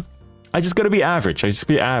 Okay? I just gotta be average. I just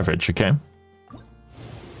be average, okay?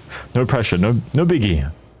 No pressure. No biggie.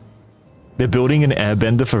 They're building an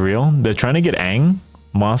airbender for real. They're trying to get Aang,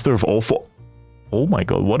 master of all 4. Oh my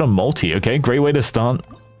god, what a multi. Okay, great way to start.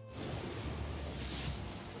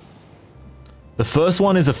 The first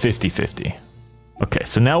one is a 50-50. Okay,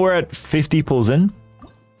 so now we're at 50 pulls in.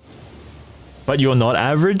 But you're not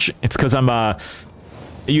average? It's because I'm,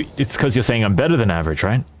 it's because you're saying I'm better than average,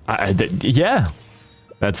 right? Yeah.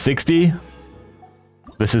 That's 60.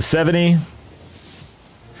 This is 70.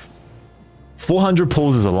 400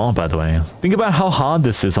 pulls is a lot, by the way. Think about how hard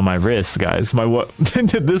this is on my wrist, guys. My work.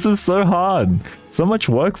 This is so hard. So much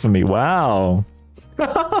work for me. Wow.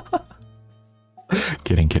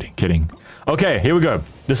 Kidding, kidding, kidding. Okay, here we go.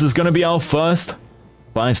 This is gonna be our first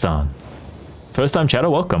 5-star. First time chatter,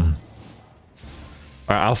 welcome.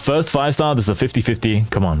 Alright, our first 5-star. This is a 50-50.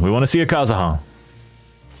 Come on, we want to see a Kazuha.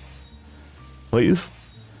 Please?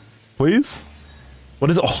 Please? What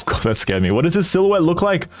is... Oh god, that scared me. What does his silhouette look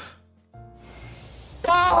like?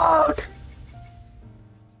 Fuck!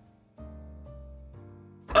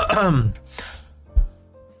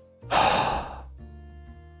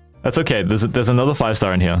 That's okay. There's another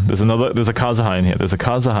 5-star in here. There's a Kazuha in here. There's a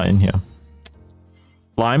Kazuha in here.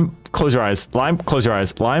 Lime, close your eyes. Lime, close your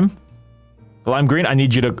eyes. Lime green, I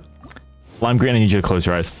need you to... Lime green, I need you to close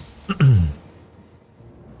your eyes.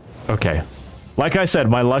 Okay. Like I said,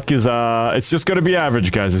 my luck is, it's just gonna be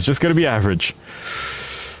average, guys. It's just gonna be average.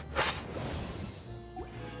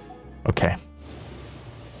 Okay.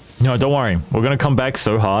 No, don't worry. We're gonna come back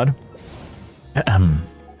so hard.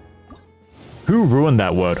 Who ruined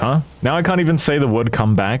that word, huh? Now I can't even say the word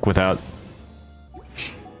come back without...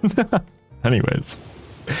 Anyways.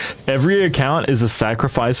 Every account is a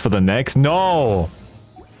sacrifice for the next. No!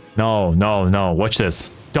 No, no, no. Watch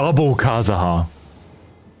this. Double Kazuha.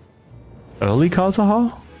 Early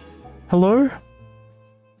Kazuha? Hello?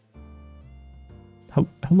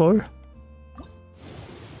 Hello?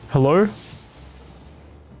 Hello?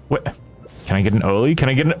 Wait. Can I get an early? Can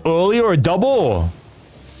I get an early or a double?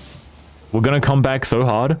 We're gonna come back so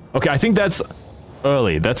hard. Okay, I think that's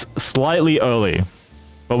early. That's slightly early.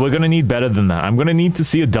 But we're gonna need better than that. I'm gonna need to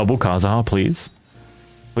see a double Kazuha, please.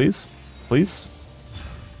 Please? Please?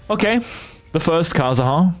 Okay. The first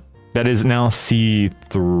Kazuha. That is now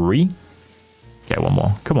C3. Okay, one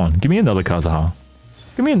more. Come on. Give me another Kazuha.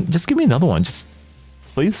 Just give me another one. Just...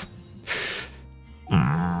 Please?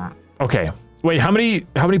 Okay. Wait, how many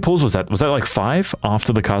pulls was that? Was that like 5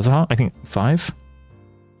 after the Kazuha? I think 5?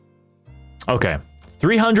 Okay.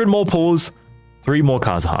 300 more pulls. 3 more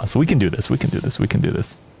Kazuhas. We can do this. We can do this. We can do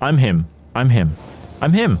this. I'm him. I'm him.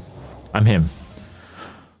 I'm him. I'm him.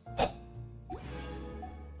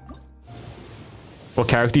 What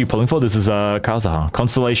character are you pulling for? This is Kazuha.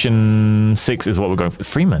 Constellation 6 is what we're going for.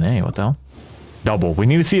 Freeman, eh? What the hell? Double. We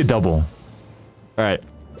need to see a double. Alright.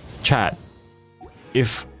 Chat.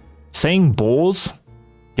 If saying balls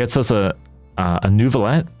gets us a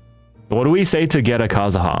Neuvillette, what do we say to get a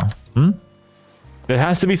Kazuha? Hmm? There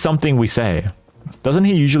has to be something we say. Doesn't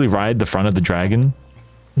he usually ride the front of the dragon?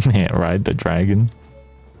 Yeah, ride the dragon.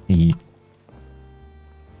 Yeah.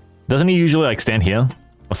 Doesn't he usually like stand here?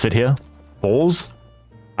 Or sit here? Balls?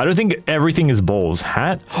 I don't think everything is balls.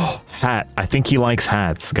 Hat? Hat. I think he likes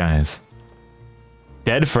hats, guys.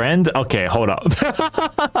 Dead friend? Okay, hold up.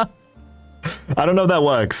 I don't know if that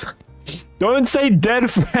works. Don't say dead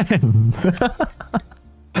friend.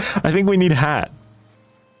 I think we need hat.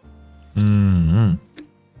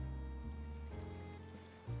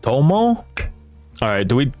 Tomo? Alright,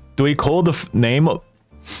 do we call the name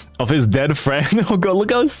of his dead friend? Oh god,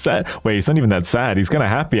 look how sad. Wait, he's not even that sad. He's kind of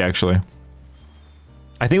happy, actually.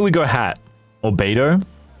 I think we go hat. Or Beto.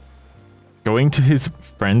 Going to his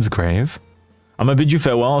friend's grave. I'm gonna bid you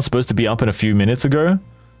farewell. I was supposed to be up in a few minutes ago.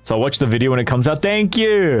 So I'll watch the video when it comes out. Thank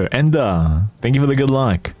you! Enda. Thank you for the good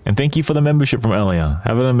luck. And thank you for the membership from earlier.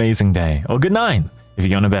 Have an amazing day. Or good night, if you're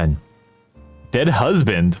going to bed. Dead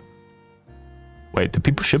husband? Wait, do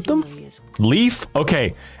people ship them? Leaf?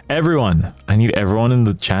 Okay, everyone. I need everyone in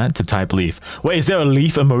the chat to type leaf. Wait, is there a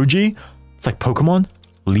leaf emoji? It's like Pokemon?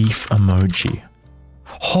 Leaf emoji.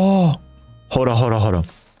 Oh! Hold on, hold on, hold on.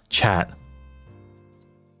 Chat.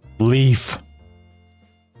 Leaf.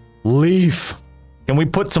 Leaf. Can we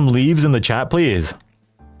put some leaves in the chat, please?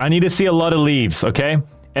 I need to see a lot of leaves, okay?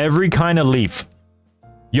 Every kind of leaf.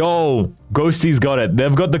 Yo, Ghosty's got it.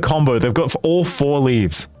 They've got the combo. They've got all 4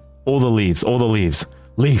 leaves. All the leaves. All the leaves.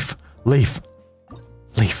 Leaf. Leaf.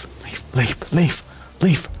 Leaf. Leaf. Leaf.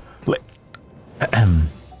 Leaf. Leaf.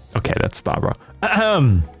 Okay, that's Barbara.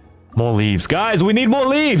 More leaves. Guys, we need more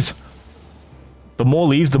leaves! The more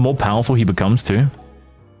leaves, the more powerful he becomes too.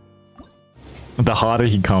 The harder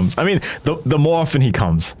he comes. I mean, the more often he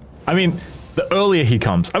comes. I mean, the earlier he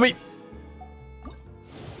comes. I mean...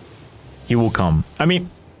 He will come. I mean...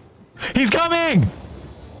 He's coming!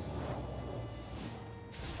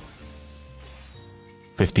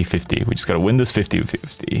 50-50. We just gotta win this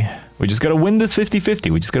 50-50. We just gotta win this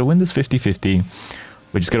 50-50. We just gotta win this 50-50.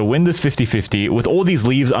 We just gotta win this 50-50. With all these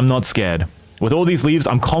leaves, I'm not scared. With all these leaves,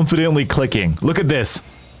 I'm confidently clicking. Look at this.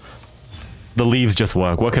 The leaves just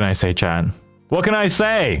work. What can I say, chat? What can I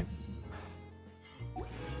say?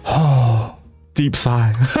 Oh, deep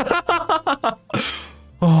sigh.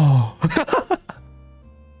 Oh.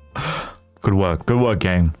 Good work,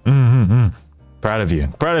 gang. Proud of you.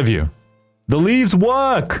 Proud of you. The leaves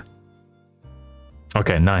work.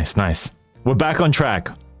 Okay, nice, nice. We're back on track.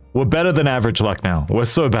 We're better than average luck now. We're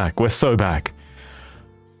so back. We're so back.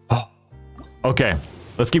 Oh. Okay,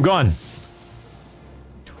 let's keep going.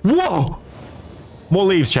 Whoa! More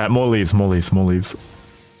leaves, chat. More leaves, more leaves, more leaves.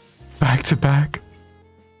 Back to back.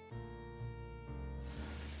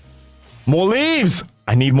 More leaves!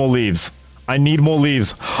 I need more leaves. I need more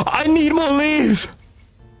leaves. I need more leaves!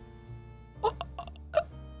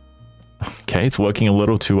 Okay, it's working a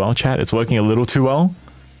little too well, chat. It's working a little too well.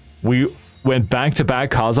 We went back to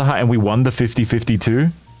back Kazuha and we won the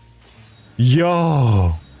 50-52.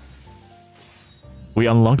 Yo! We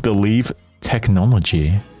unlocked the leave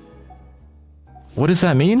technology. What does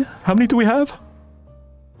that mean? How many do we have?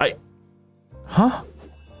 Huh?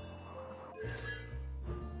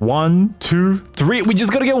 1, 2, 3. We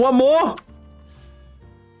just gotta get one more?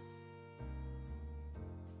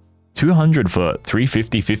 200 for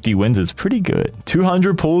 350-50 wins is pretty good.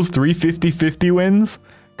 200 pulls, 350-50 wins?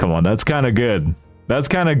 Come on, that's kind of good. That's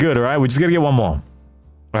kind of good, alright? We just gotta get one more.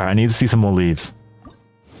 Alright, I need to see some more leaves.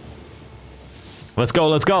 Let's go,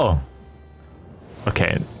 let's go.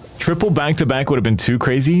 Okay, triple back-to-back would have been too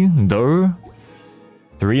crazy, though.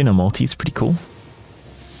 3 in a multi is pretty cool.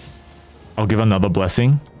 I'll give another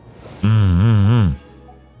blessing.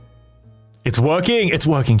 It's working! It's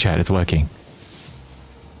working, chat. It's working.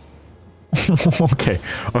 Okay,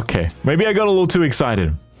 okay. Maybe I got a little too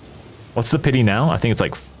excited. What's the pity now? I think it's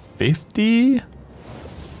like 50?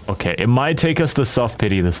 Okay, it might take us to soft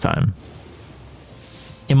pity this time.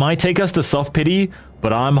 It might take us to soft pity,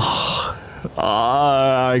 but I'm... this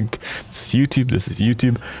is YouTube. This is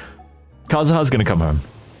YouTube. Kazuha's gonna come home.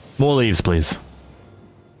 More leaves, please.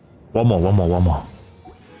 One more, one more, one more.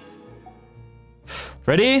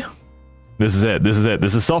 Ready? This is it. This is it.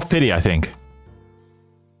 This is soft pity, I think.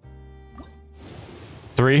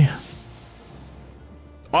 3.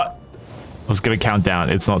 Oh, I was gonna count down.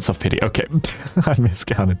 It's not soft pity. Okay. I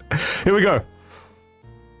miscounted. Here we go.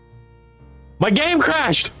 My game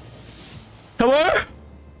crashed! Hello?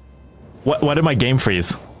 Why did my game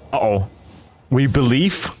freeze? Uh-oh. We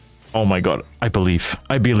believe? Oh my god. I believe.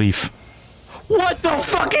 I believe. What the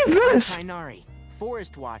fuck is this?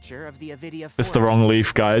 Forest watcher of the Avidia forest. It's the wrong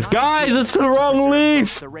leaf, guys. Guys, it's the wrong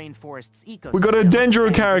leaf! The rainforest's ecosystem. We got a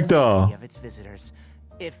Dendro character. Of its visitors.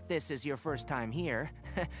 If this is your first time here,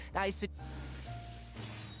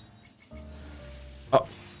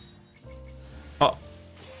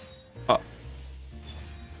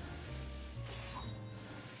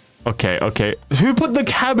 Okay, okay. Who put the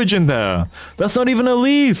cabbage in there? That's not even a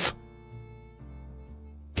leaf.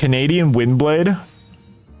 Canadian Windblade.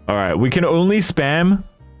 Alright, we can only spam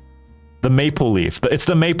the maple leaf. It's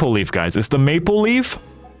the maple leaf, guys. It's the maple leaf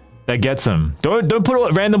that gets them. Don't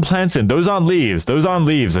put random plants in. Those aren't leaves. Those aren't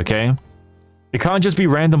leaves, okay? It can't just be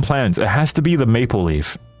random plants. It has to be the maple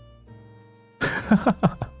leaf.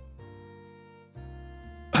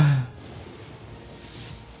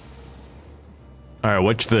 Alright,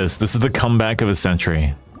 watch this. This is the comeback of the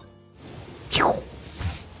century.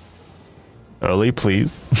 Early,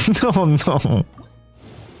 please. Oh no.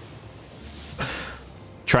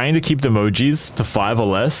 Trying to keep the emojis to 5 or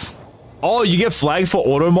less. Oh, you get flagged for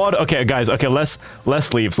auto mod? Okay, guys. Okay, less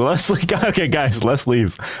leaves. Okay, guys, less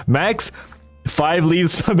leaves. Max, 5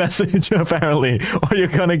 leaves per message, apparently. Or you're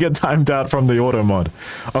gonna get timed out from the auto mod.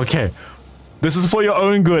 Okay. This is for your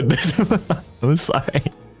own good. I'm sorry.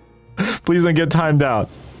 Please don't get timed out.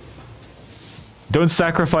 Don't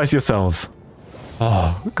sacrifice yourselves.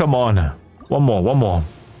 Oh, come on. One more, one more.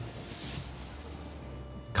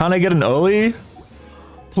 Can't I get an early?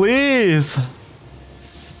 Please.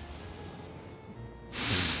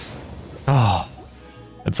 Oh,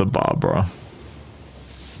 it's a Barbara.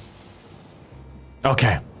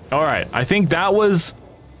 Okay. All right. I think that was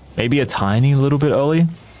maybe a tiny little bit early.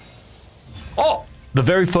 Oh, the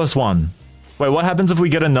very first one. Wait, what happens if we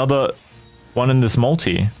get another one in this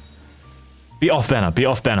multi? Be off banner. Be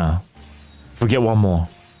off banner. If we get one more.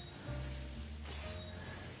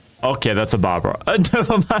 Okay, that's a Barbara.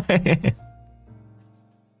 Never mind.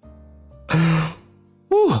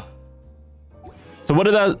 Whew. So what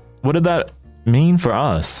did that mean for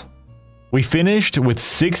us? We finished with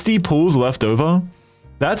 60 pulls left over.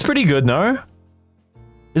 That's pretty good, no?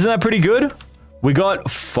 Isn't that pretty good? We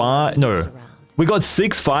got 5 no. We got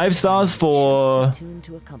 6 5-stars for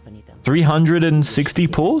 360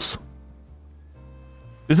 pulls.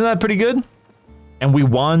 Isn't that pretty good? And we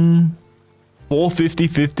won 4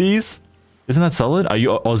 50-50s. Isn't that solid? Are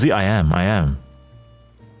you Aussie? I am.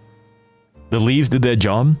 The leaves did their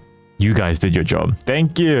job. You guys did your job.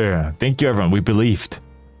 Thank you. Thank you, everyone. We believed.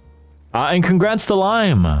 And congrats to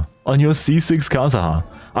Lime. on your C6 Kazuha.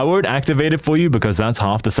 I won't activate it for you because that's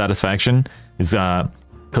half the satisfaction, is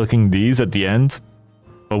clicking these at the end.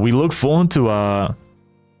 But we look forward to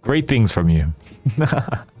great things from you.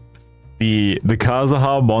 the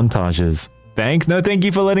Kazuha montages. Thanks. No, thank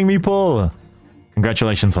you for letting me pull.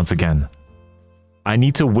 Congratulations once again. I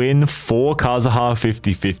need to win 4 Kazuha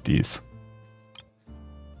 50-50s.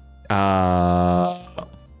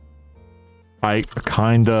 I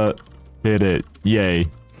kinda did it. Yay.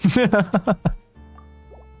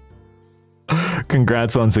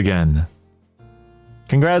 Congrats once again.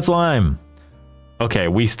 Congrats, Lime. Okay,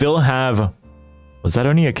 we still have... Was that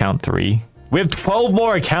only account 3? We have 12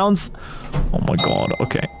 more accounts? Oh my god.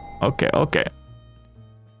 Okay. Okay.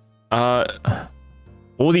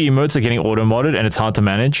 All the emotes are getting auto-modded and it's hard to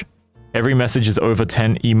manage. Every message is over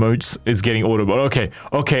 10 emotes is getting auto-modded.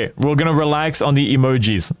 Okay. We're gonna relax on the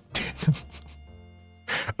emojis.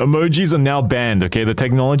 Emojis are now banned, okay? The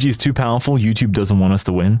technology is too powerful. YouTube doesn't want us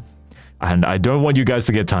to win. And I don't want you guys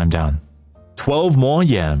to get timed down. 12 more?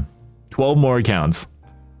 Yeah. 12 more accounts.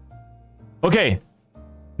 Okay.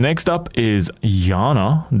 Next up is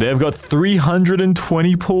Yana. They've got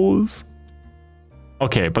 320 pulls.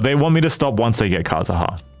 Okay, but they want me to stop once they get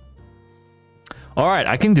Kazuha. Alright,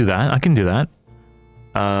 I can do that.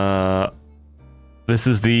 This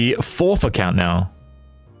is the 4th account now.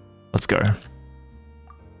 Let's go.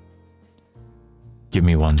 Give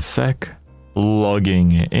me 1 sec.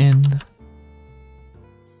 Logging in.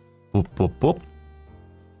 Boop.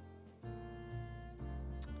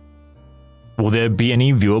 Will there be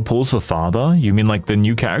any viewer pulls for Father? You mean like the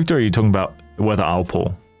new character, or are you talking about whether I'll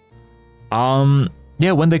pull?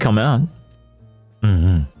 Yeah, when they come out.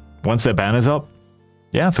 Once their banner's up.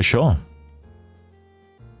 Yeah, for sure.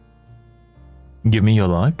 Give me your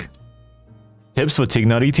luck. Tips for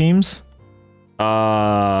Tignutty teams?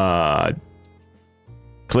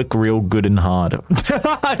 Click real good and hard.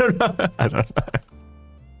 I don't know.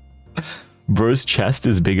 Bro's chest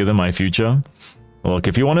is bigger than my future. Look,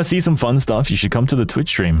 if you want to see some fun stuff, you should come to the Twitch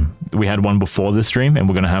stream. We had one before this stream, and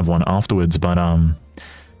we're gonna have one afterwards. But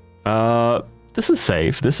this is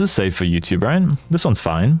safe. This is safe for YouTube, right? This one's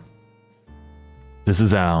fine. This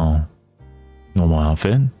is our normal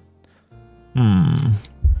outfit.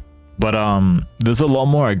 But there's a lot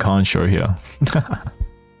more I can't show here.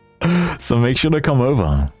 So make sure to come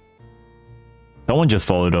over. Someone just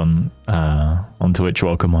followed on Twitch.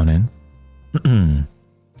 Welcome on in.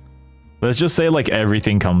 Let's just say like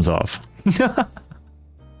everything comes off.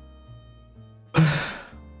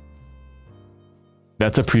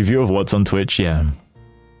 That's a preview of what's on Twitch, yeah.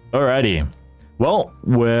 Alrighty. Well,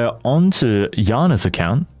 we're on to Yana's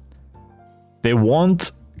account. They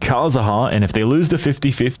want Kazuha, and if they lose the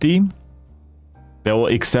 50-50, they will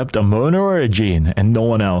accept a Mona or a Jean, and no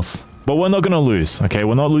one else. But we're not gonna lose, okay?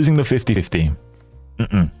 We're not losing the 50-50.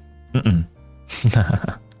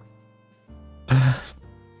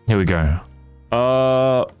 Here we go.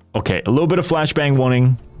 Okay, a little bit of flashbang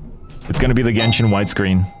warning. It's gonna be the Genshin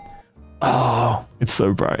widescreen. Oh, it's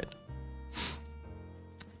so bright.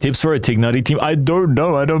 Tips for a Tignutty team? I don't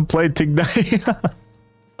know. I don't play Tignutty.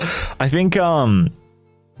 I think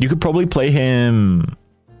you could probably play him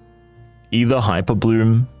either Hyper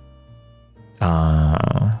Bloom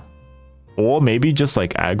or maybe just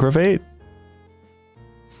like Aggravate.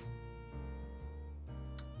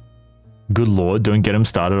 Good lord, don't get him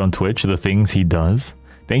started on Twitch, the things he does.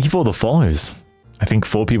 Thank you for all the follows. I think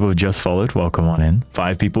 4 people have just followed. Welcome on in.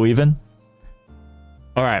 5 people even.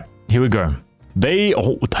 Alright, here we go.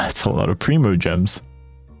 Oh, that's a lot of Primo Gems.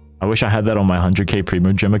 I wish I had that on my 100k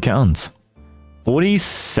Primo Gem accounts.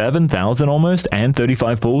 47,000 almost, and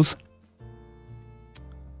 35 pulls.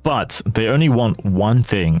 But they only want one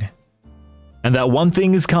thing. And that one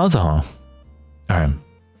thing is Kazuha. Alright.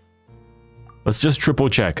 Let's just triple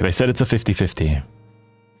check. They said it's a 50-50.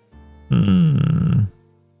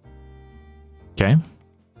 Okay.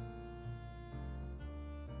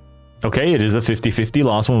 Okay, it is a 50-50.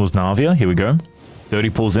 Last one was Navia. Here we go. 30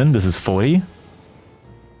 pulls in. This is 40.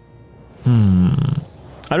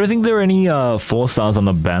 I don't think there are any 4 stars on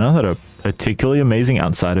the banner that are particularly amazing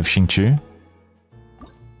outside of Xingqiu.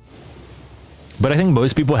 But I think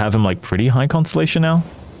most people have him like pretty high constellation now.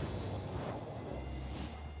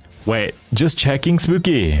 Wait, just checking,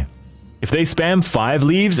 Spooky. If they spam 5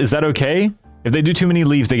 leaves, is that okay? If they do too many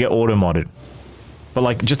leaves, they get auto-modded. But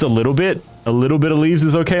like just a little bit of leaves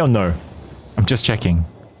is okay or no? I'm just checking.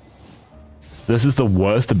 This is the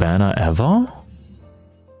worst banner ever?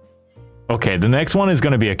 Okay, the next one is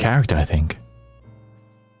going to be a character, I think.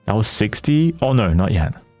 That was 60. Oh no, not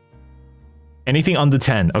yet. Anything under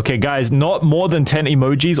 10. Okay, guys, not more than 10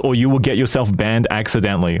 emojis or you will get yourself banned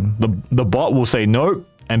accidentally. The bot will say no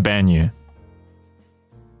and ban you.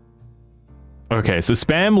 Okay, so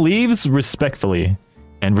spam leaves respectfully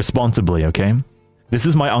and responsibly, okay? This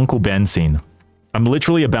is my Uncle Ben scene. I'm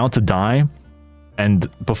literally about to die, and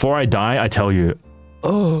before I die, I tell you,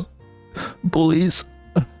 oh, bullies,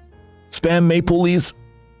 spam maple leaves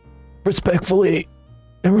respectfully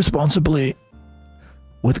and responsibly.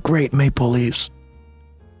 With great maple leaves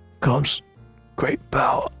comes great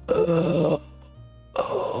power.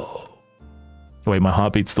 Wait, my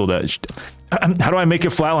heartbeat's still there. How do I make it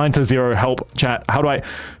flatline to 0? Help, chat. How do I...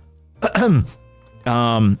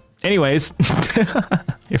 anyways.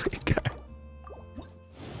 Here we go.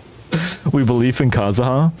 We believe in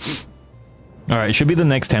Kazuha. Alright, it should be the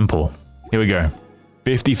next temple. Here we go.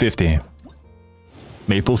 50-50.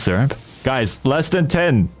 Maple syrup. Guys, less than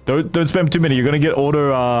 10. Don't spam too many. You're gonna get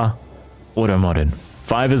auto modded.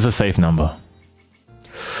 5 is a safe number.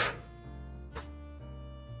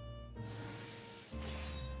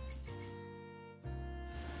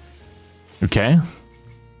 Okay.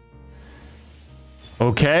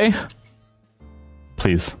 Okay.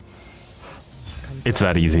 Please. It's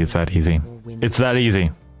that easy. It's that easy. It's that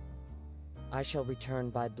easy. I shall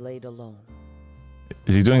return by blade alone.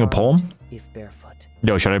 Is he doing a poem? If barefoot.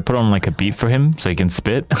 Yo, should I put on like a beat for him so he can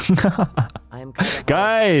spit?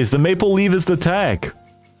 Guys, the maple leaf is the tech.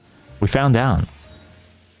 We found out.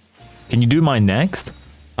 Can you do mine next?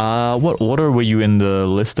 What order were you in the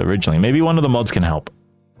list originally? Maybe one of the mods can help.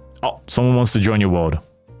 Oh, someone wants to join your world.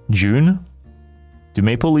 June? Do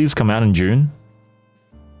maple leaves come out in June?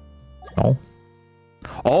 No.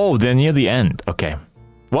 Oh, they're near the end. Okay.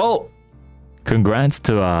 Well, congrats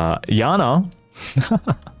to Yana.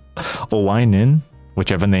 Or Wynin,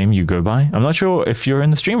 whichever name you go by. I'm not sure if you're in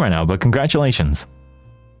the stream right now, but congratulations.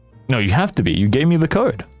 No, you have to be. You gave me the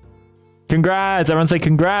code. Congrats! Everyone say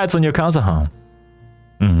congrats on your Kazuha.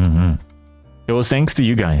 It was thanks to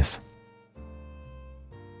you guys.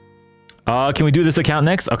 Can we do this account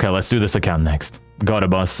next? Okay, let's do this account next. Got it,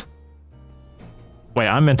 boss. Wait,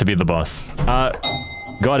 I'm meant to be the boss.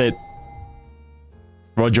 Got it.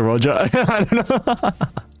 Roger, Roger. I don't know.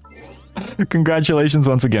 Congratulations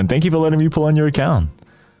once again. Thank you for letting me pull on your account.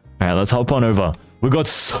 Alright, let's hop on over. We've got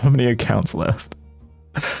so many accounts left.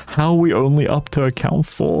 How are we only up to account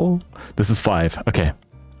 4? This is 5. Okay.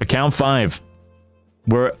 Account 5.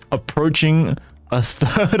 We're approaching a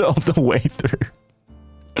third of the way through.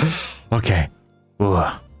 Okay. Ooh.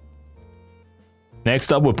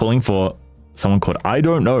 Next up, we're pulling for someone called I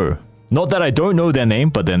Don't Know. Not that I don't know their name,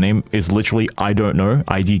 but their name is literally I Don't Know.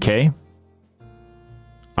 IDK.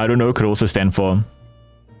 I Don't Know could also stand for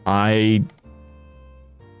I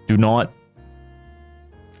do not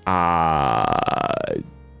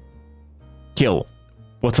kill.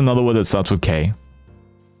 What's another word that starts with K?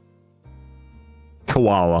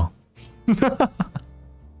 Koala.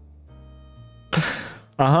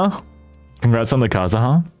 Congrats on the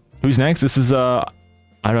Kazuha. Who's next? This is I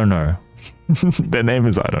don't know. Their name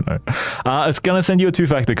is I don't know. It's gonna send you a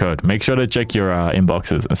 2-factor code. Make sure to check your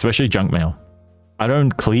inboxes, especially junk mail. I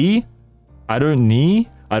don't clee. I don't knee.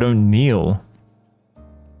 I don't kneel.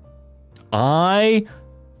 I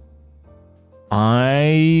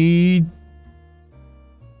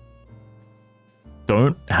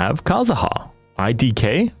don't have Kazuha.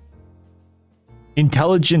 IDK?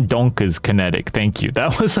 Intelligent Donkers Kinetic. Thank you.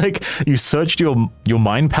 That was like, you searched your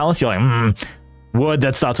mind palace. You're like, word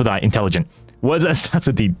that starts with I. Intelligent. Word that starts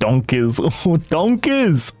with D. Donkers. Oh,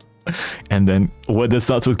 Donkers. And then word that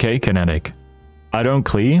starts with K. Kinetic. I don't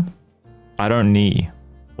clee. I don't knee.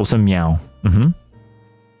 Also meow.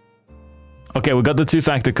 Okay, we got the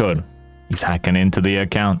 2-factor code. He's hacking into the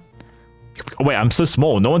account. Oh, wait, I'm so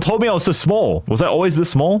small. No one told me I was so small. Was I always this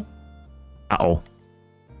small? Uh-oh.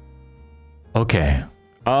 Okay.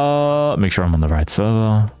 Make sure I'm on the right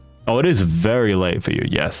server. Oh, it is very late for you.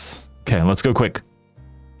 Yes. Okay, let's go quick.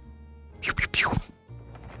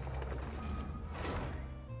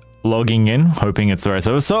 Logging in, hoping it's the right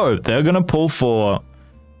server. So, they're gonna pull for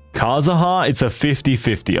Kazuha. It's a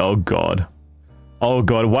 50-50. Oh, God. Oh,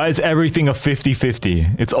 God. Why is everything a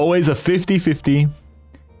 50-50? It's always a 50-50.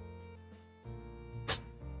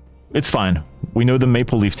 It's fine. We know the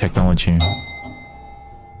maple leaf technology.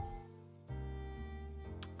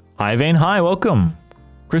 Hi, Vane. Hi, welcome.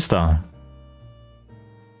 Krista.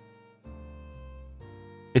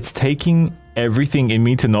 It's taking everything in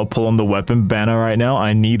me to not pull on the weapon banner right now.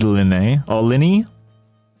 I need Linne. Oh, Linny?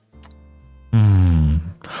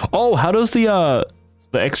 Oh, how does the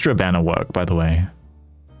extra banner work, by the way?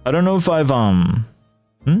 I don't know if I've, Oh,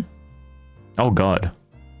 God.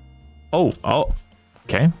 Oh,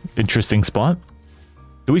 okay. Interesting spot.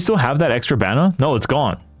 Do we still have that extra banner? No, it's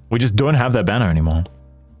gone. We just don't have that banner anymore.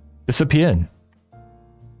 Disappeared.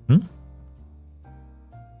 I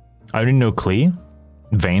already know Klee.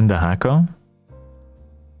 Vane the hacker.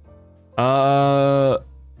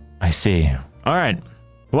 I see. Alright.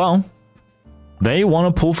 Well, they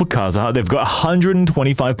want to pull for Kazuha. They've got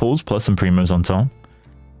 125 pulls plus some primos on top.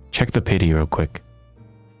 Check the pity real quick.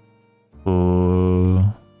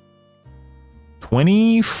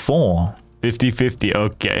 24. 50-50.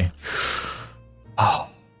 Okay. Oh.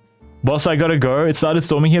 Boss, I gotta go. It started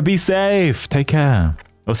storming here. Be safe. Take care.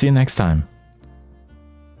 I'll see you next time.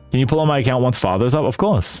 Can you pull on my account once father's up? Of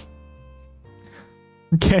course.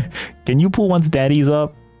 Can you pull once daddy's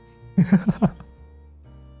up?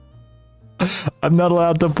 I'm not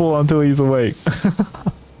allowed to pull until he's awake.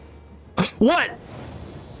 What?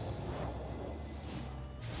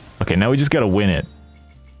 Okay, now we just gotta win it.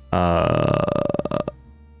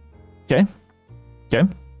 Okay. Okay.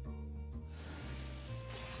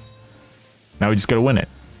 Now we just gotta win it.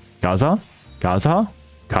 Kazuha? Kazuha?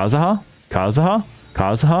 Kazuha? Kazuha?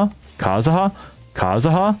 Kazuha? Kazuha?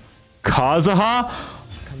 Kazuha? Kazuha?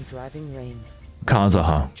 Come driving rain.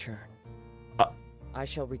 Kazuha. I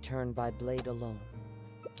shall return by blade alone.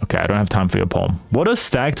 Okay, I don't have time for your poem. What a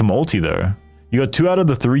stacked multi though. You got 2 out of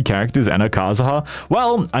the 3 characters and a Kazuha.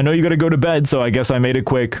 Well, I know you gotta go to bed, so I guess I made it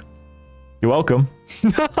quick. You're welcome.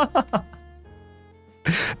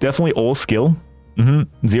 Definitely all skill.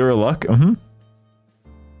 0 luck.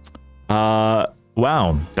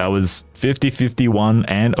 Wow, that was 50-51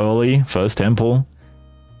 and early first temple.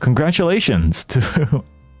 Congratulations to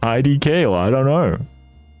IDK, or I don't know.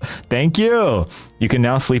 Thank you. You can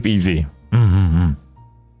now sleep easy.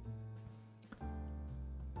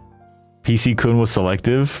 PC Kun was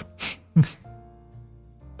selective.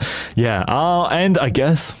 Yeah, and I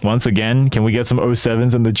guess, once again, can we get some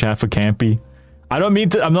 07s in the chat for Campy? I don't mean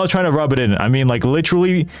to, I'm not trying to rub it in. I mean, like,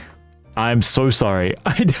 literally, I'm so sorry.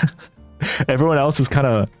 Everyone else has kind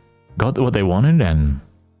of got what they wanted, and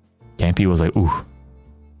Campy was like, ooh.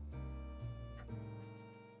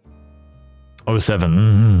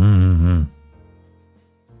 07.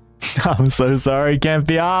 I'm so sorry,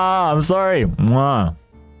 Campy. I'm sorry. Mwah.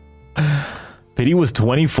 Pity was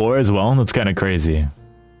 24 as well. That's kind of crazy.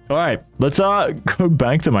 All right, let's go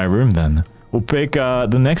back to my room then. We'll pick the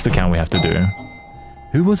next account we have to do.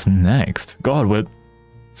 Who was next? God, we're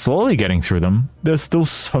slowly getting through them. There's still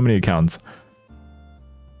so many accounts.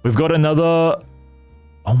 We've got another...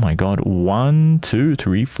 Oh my god. 1, 2,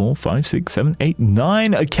 3, 4, 5, 6, 7, 8,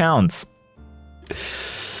 9 accounts.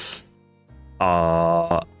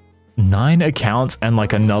 9 accounts and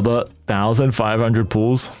like another 1,500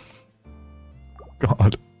 pulls.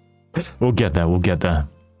 God. We'll get there. We'll get there.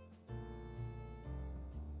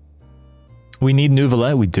 We need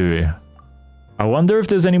Neuvillette. We do. I wonder if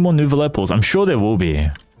there's any more Neuvillette pulls. I'm sure there will be.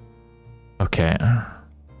 Okay.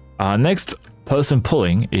 Next person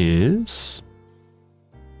pulling is...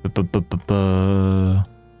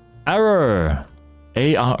 Error.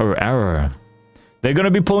 A-R-O, error. They're going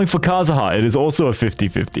to be pulling for Kazuha. It is also a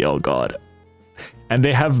 50-50. Oh, God. And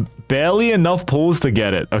they have barely enough pulls to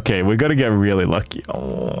get it. Okay, we're going to get really lucky.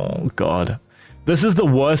 Oh, God. This is the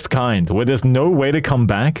worst kind, where there's no way to come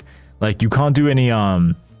back. Like, you can't do any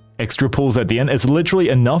extra pulls at the end. It's literally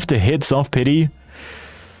enough to hit soft pity.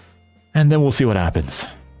 And then we'll see what happens.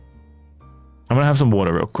 I'm going to have some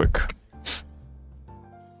water real quick.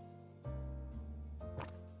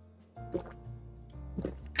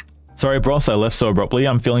 Sorry, bros, I left so abruptly.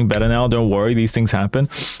 I'm feeling better now. Don't worry, these things happen.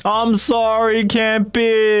 I'm sorry,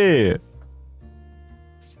 Campy.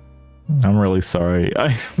 I'm really sorry.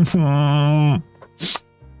 I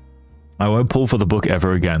won't pull for the book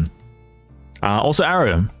ever again. Also,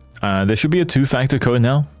 Arrow, there should be a 2-factor code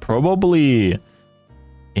now. Probably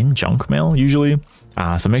in junk mail, usually.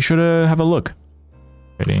 So make sure to have a look.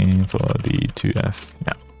 Waiting for the 2F.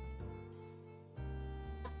 Yeah.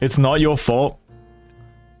 It's not your fault.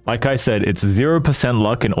 Like I said, it's 0%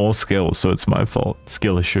 luck in all skills, so it's my fault.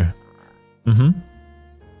 Skill issue.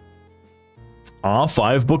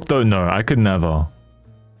 R5 book though? No, I could never.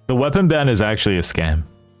 The weapon ban is actually a scam.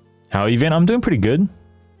 How even? I'm doing pretty good.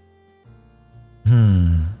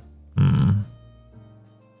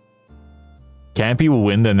 Campy will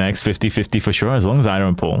win the next 50-50 for sure, as long as I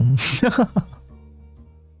don't pull.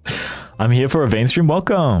 I'm here for a Vane stream.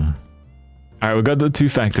 Welcome. Alright, we got the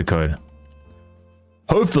 2-factor code.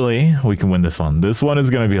 Hopefully, we can win this one. This one is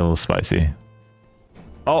going to be a little spicy.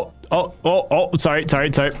 Oh, sorry.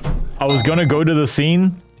 I was going to go to the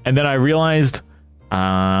scene, and then I realized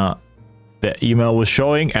the their email was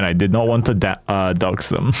showing, and I did not want to dox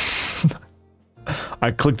them.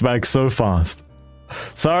 I clicked back so fast.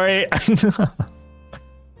 Sorry.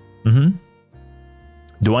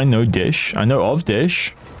 Do I know Dish? I know of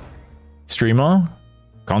Dish. Streamer?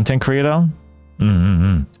 Content creator?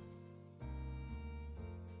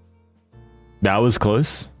 That was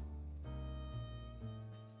close.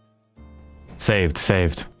 Saved.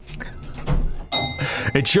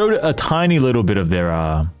 It showed a tiny little bit of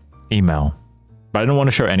their email, but I didn't want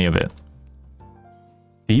to show any of it.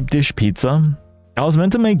 Deep dish pizza. I was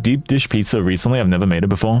meant to make deep dish pizza recently. I've never made it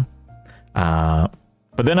before. But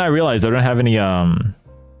then I realized I don't have any,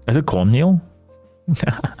 is it cornmeal? So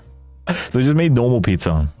I just made normal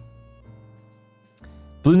pizza.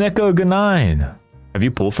 Blue Neko, good night. Have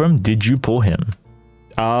you pulled for him? Did you pull him?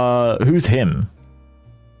 Who's him?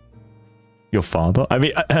 Your father? I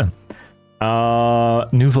mean,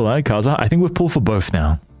 Neuvillette, Kazuha. I think we've pulled for both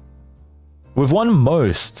now. We've won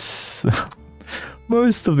most.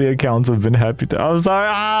 Most of the accounts have been happy to. I'm sorry.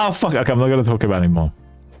 Ah, fuck. Okay, I'm not gonna talk about it anymore.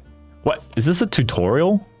 What? Is this a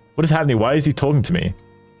tutorial? What is happening? Why is he talking to me?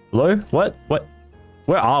 Hello? What? What?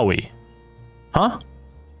 Where are we? Huh?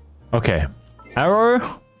 Okay. Arrow.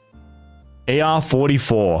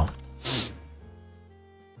 AR-44.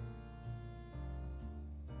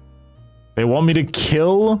 They want me to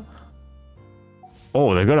kill.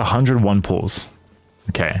 Oh, they got 101 pulls.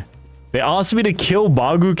 Okay. They asked me to kill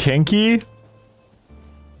Bagu Kenki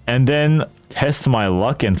and then test my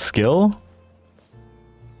luck and skill?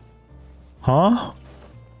 Huh?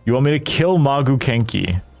 You want me to kill Magu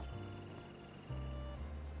Kenki?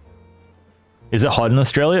 Is it hot in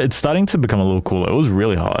Australia? It's starting to become a little cooler. It was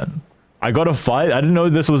really hot. I got a fight. I didn't know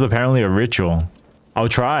this was apparently a ritual. I'll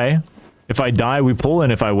try. If I die, we pull,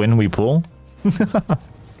 and if I win, we pull.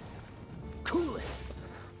 Cool it.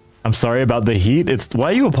 I'm sorry about the heat. It's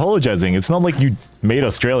why are you apologizing? It's not like you made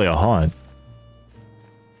Australia hot.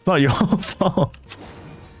 It's not your fault.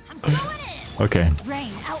 I'm going in. Okay.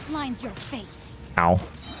 Rain outlines your fate. Ow.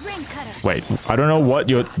 Rain cutter. Wait, I don't know what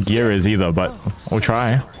your gear is either, but we'll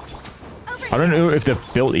try. I don't know if they're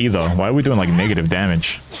built either. Why are we doing like negative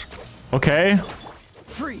damage? Okay.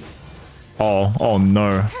 Freeze. Oh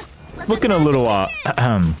no. Looking a little a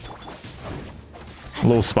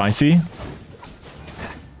little spicy.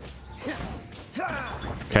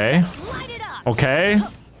 Okay. Okay.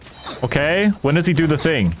 Okay. When does he do the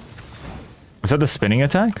thing? Is that the spinning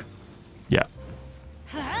attack? Yeah.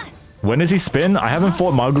 When does he spin? I haven't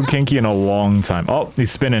fought Magu Kenki in a long time. Oh,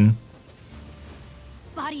 he's spinning.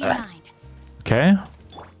 Body and mind. Okay.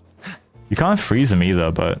 You can't freeze him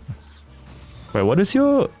either, but... Wait, what is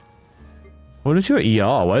your ER?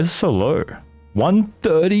 Why is it so low?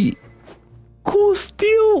 130. Cool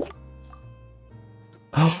steel.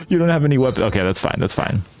 Oh, you don't have any weapons. Okay, that's fine. That's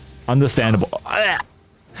fine. Understandable.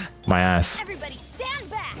 My ass. Everybody stand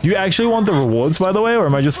back. Do you actually want the rewards, by the way, or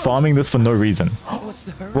am I just farming this for no reason? What's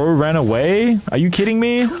the hurry? Bro ran away? Are you kidding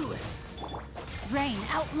me? Cool it. Rain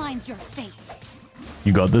outlines your fate.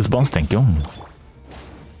 You got this, boss. Thank you.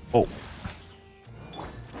 Oh.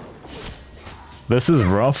 This is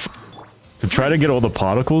rough. To try to get all the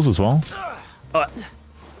particles as well.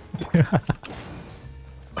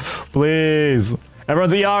 Please.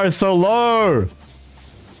 Everyone's ER is so low.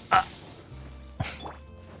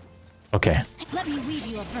 Okay. Let me weave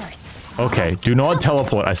you a verse. Okay. Do not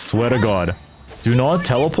teleport. I swear to God. Do not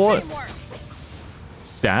teleport.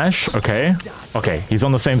 Dash. Okay. Okay. He's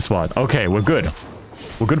on the same spot. Okay. We're good.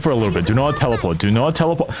 We're good for a little bit. Do not teleport. Do not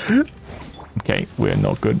teleport. Okay. We're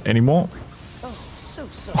not good anymore. Oh, so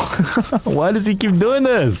sorry. Why does he keep doing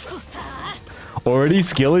this? Already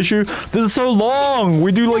skill issue? This is so long.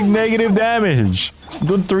 We do like negative damage.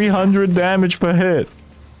 Do 300 damage per hit.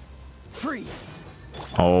 Freeze.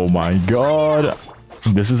 Oh my God.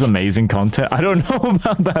 This is amazing content. I don't know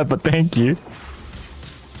about that, but thank you.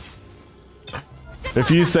 If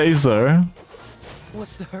you say so.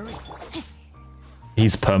 What's the hurry?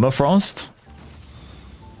 He's permafrost.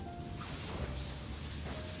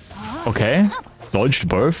 Okay. Dodged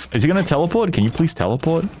both. Is he gonna teleport? Can you please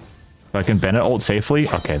teleport? So I can Bennett ult safely?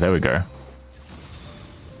 Okay, there we go.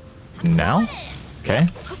 Now? Okay.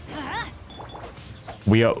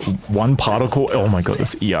 We are one particle. Oh my God,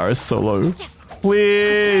 this ER is so low.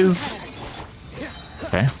 Please.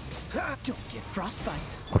 Okay. Don't get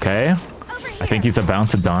frostbite. Okay. I think he's about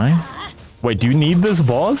to die. Wait, do you need this,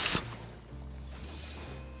 boss?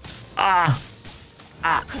 Ah.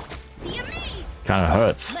 Ah. Kind of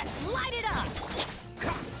hurts. Let's light it up.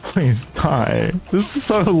 Please die. This is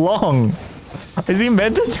so long. Is he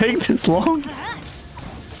meant to take this long?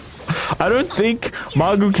 I don't think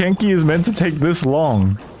Magu Kenki is meant to take this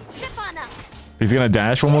long. Zip on up. He's gonna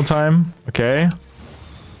dash one more time. Okay.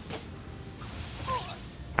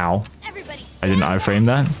 Ow. Everybody I didn't iframe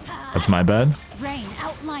that. That's my bad. Rain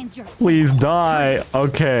outlines your Please die.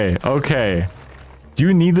 Okay. Okay. Do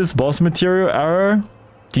you need this boss material, Arrow?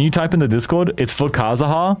 Can you type in the Discord? It's for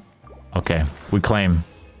Kazuha. Okay. We claim.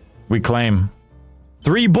 We claim.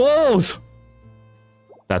 3 balls!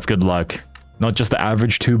 That's good luck. Not just the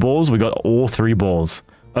average 2 balls. We got all 3 balls.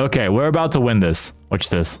 Okay. We're about to win this. Watch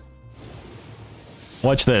this.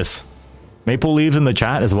 Watch this. Maple leaves in the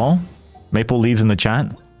chat as well. Maple leaves in the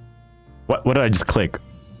chat. What did I just click?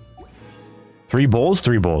 3 balls?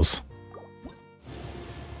 3 balls.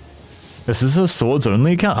 This is a swords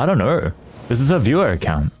only account? I don't know. This is a viewer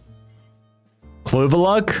account. Clover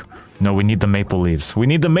luck? No, we need the maple leaves. We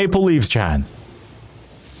need the maple leaves, chat.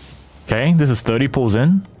 Okay, this is 30 pulls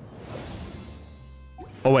in.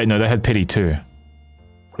 Oh wait, no, they had pity too.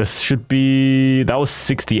 This should be... That was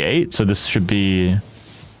 68, so this should be...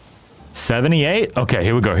 78? Okay,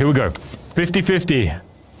 here we go, here we go. 50-50.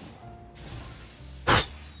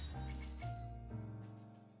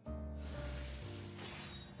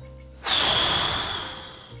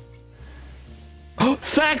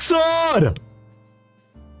 Sack sword!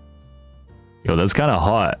 Yo, that's kind of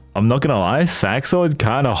hot. I'm not gonna lie, sack sword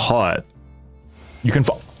kind of hot. You can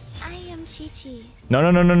I am Chi-Chi.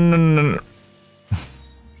 No.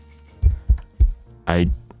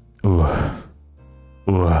 Ooh.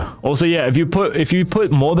 Also, yeah, if you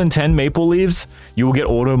put more than 10 maple leaves, you will get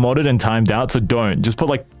auto modded and timed out. So don't. Just put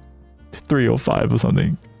like 3 or 5 or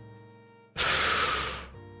something.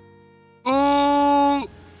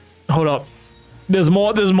 Hold up. There's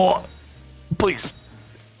more. There's more. Please.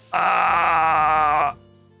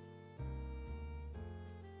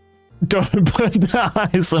 Don't put the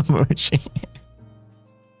ice emoji.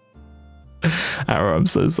 Arrow, I'm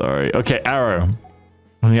so sorry. Okay, Arrow.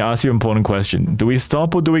 Let me ask you an important question. Do we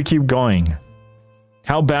stop or do we keep going?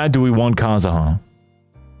 How bad do we want Kazuha?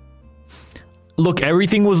 Look,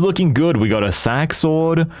 everything was looking good. We got a sack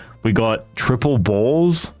sword. We got triple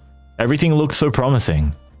balls. Everything looks so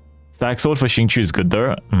promising. Sack sword for Xingqiu is good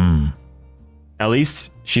though. At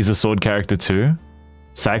least she's a sword character too.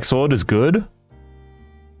 Sack sword is good.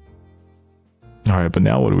 Alright, but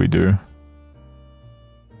now what do we do?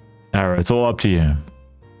 Arrow, it's all up to you.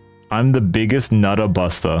 I'm the biggest nutter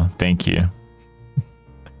buster. Thank you.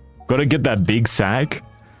 Gotta get that big sack.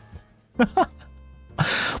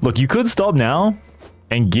 Look, you could stop now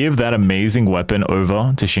and give that amazing weapon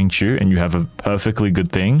over to Xingqiu and you have a perfectly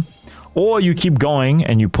good thing. Or you keep going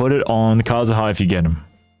and you put it on Kazuha if you get him.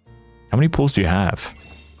 How many pulls do you have?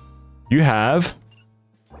 You have...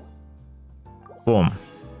 Boom.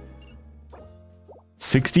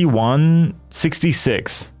 61,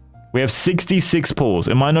 66. We have 66 pulls.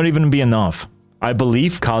 It might not even be enough. I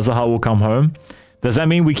believe Kazuha will come home. Does that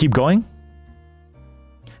mean we keep going?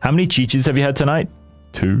 How many Chi-Chis have you had tonight?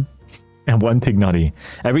 2. And 1 Tignati.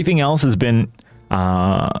 Everything else has been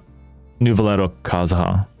Neuvillette or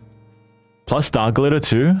Kazuha. Plus Dark Glitter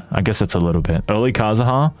too. I guess that's a little bit. Early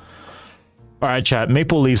Kazuha. Alright chat,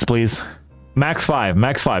 maple leaves please. Max 5,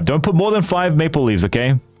 max 5. Don't put more than 5 maple leaves,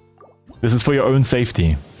 okay? This is for your own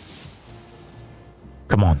safety.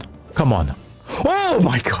 Come on. Come on. Oh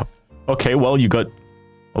my god. Okay, well, you got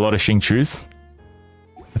a lot of Xingqius.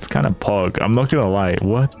 It's kind of pog. I'm not gonna lie.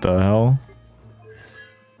 What the hell?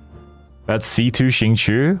 That's C2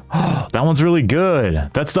 Xingqiu. Oh, that one's really good.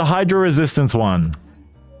 That's the Hydro Resistance one.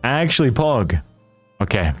 Actually, pog.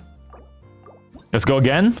 Okay. Let's go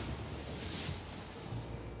again.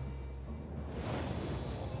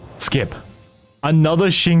 Skip. Another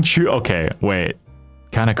Xingqiu. Okay, wait.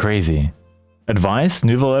 Kind of crazy. Advice?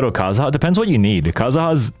 Neuvillette or Kazuha? Depends what you need.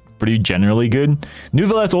 Kazuha's pretty generally good.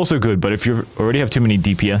 Neuvillette's also good, but if you already have too many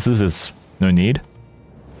DPSs, there's no need.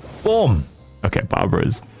 Boom! Okay,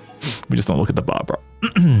 Barbara's... We just don't look at the Barbara.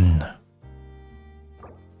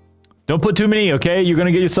 Don't put too many, okay? You're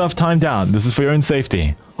gonna get yourself timed down. This is for your own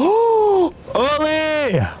safety. Oh!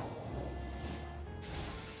 Early!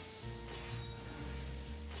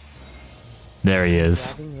 There he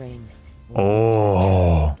is.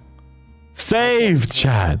 Oh! Saved,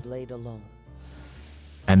 Chad!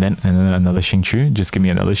 And then another Xingqiu. Just give me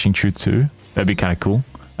another Xingqiu too. That'd be kind of cool.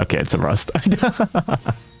 Okay, it's a rust.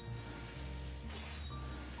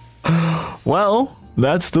 Well,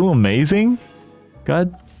 that's still amazing.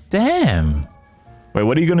 God damn. Wait,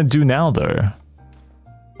 what are you gonna do now though? I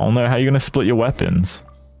don't know how you're gonna split your weapons.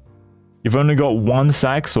 You've only got 1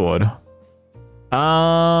 sack sword.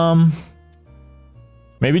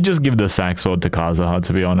 Maybe just give the sack sword to Kazuha,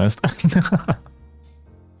 to be honest.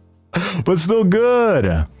 But still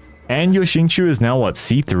good. And your Xingqiu is now what,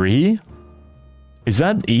 C3? Is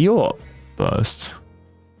that E or burst?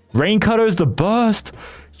 Rain Cutter is the burst.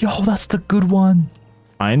 Yo, that's the good one.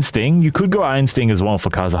 Iron Sting. You could go Iron Sting as well for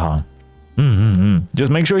Kazuha.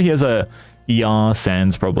 Just make sure he has a ER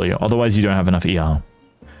Sands probably. Otherwise, you don't have enough ER.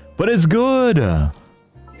 But it's good.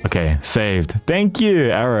 Okay, saved. Thank you,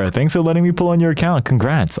 Arrow. Thanks for letting me pull on your account.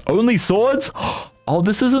 Congrats. Only swords? Oh,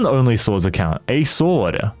 this is an only swords account. A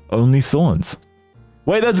sword. Only swords.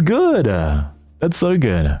 Wait, that's good. That's so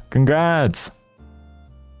good. Congrats.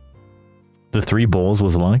 The 3 balls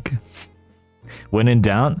was luck. When in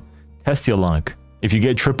doubt, test your luck. If you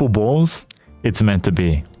get triple balls, it's meant to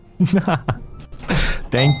be.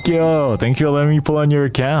 Thank you. Thank you for letting me pull on your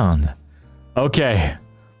account. Okay,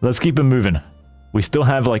 let's keep it moving. We still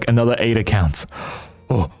have like another 8 accounts.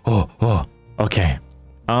 Oh. Okay.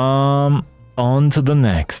 On to the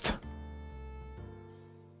next.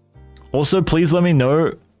 Also, please let me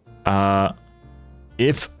know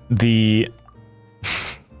if the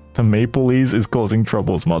Maple Leaves is causing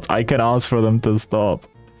troubles mods. I can ask for them to stop.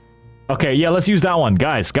 Okay, yeah, let's use that one.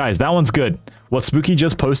 Guys, that one's good. What Spooky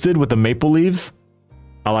just posted with the Maple Leaves,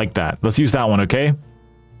 I like that. Let's use that one, okay?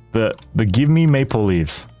 The Give Me Maple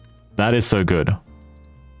Leaves. That is so good.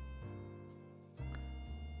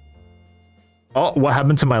 Oh, what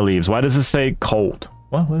happened to my leaves? Why does it say cold?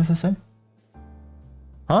 What does it say?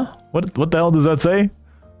 Huh? What the hell does that say?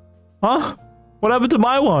 Huh? What happened to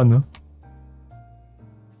my one?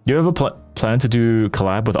 You ever plan to do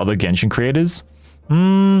collab with other Genshin creators?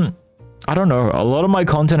 I don't know. A lot of my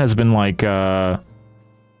content has been like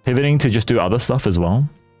pivoting to just do other stuff as well.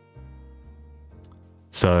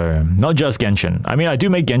 So, not just Genshin. I mean, I do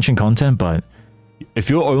make Genshin content, but if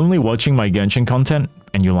you're only watching my Genshin content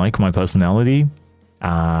and you like my personality,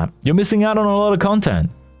 you're missing out on a lot of content.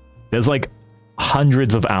 There's like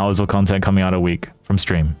hundreds of hours of content coming out a week from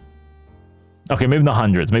stream. Okay, maybe not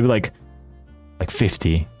hundreds, maybe like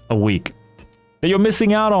 50 a week that you're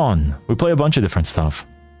missing out on. We play a bunch of different stuff.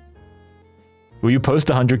 Will you post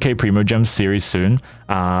the 100k Primo Gems series soon?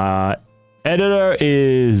 Editor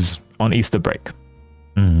is on Easter break.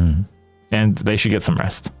 And they should get some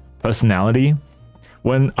rest. Personality.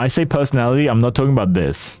 When I say personality, I'm not talking about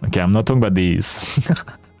this. Okay, I'm not talking about these.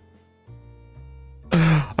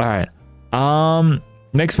 Alright.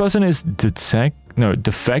 Next person is Defective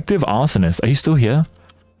Arsonist. Are you still here?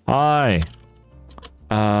 Hi.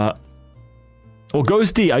 Or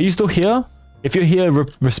Ghosty, are you still here? If you're here,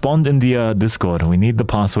 respond in the Discord. We need the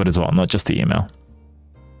password as well, not just the email.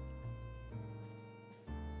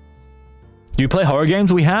 Do you play horror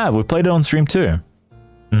games? We have. We played it on stream too.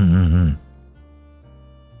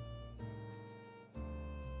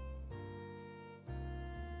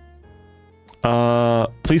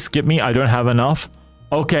 Please skip me. I don't have enough.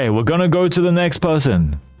 Okay, we're gonna go to the next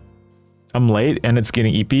person. I'm late and it's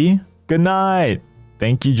getting EP. Good night.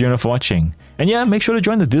 Thank you, Juna, for watching. And yeah, make sure to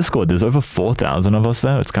join the Discord. There's over 4,000 of us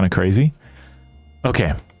there. It's kind of crazy.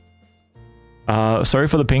 Okay. Sorry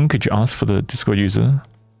for the ping. Could you ask for the Discord user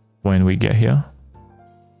when we get here?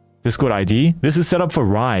 Discord ID. This is set up for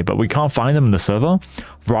Rai, but we can't find them in the server.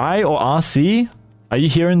 Rai or RC? Are you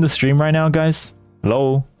here in the stream right now, guys?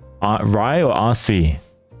 Hello? Rai or RC?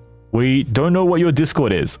 We don't know what your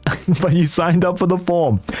Discord is, but you signed up for the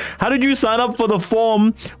form. How did you sign up for the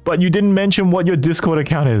form, but you didn't mention what your Discord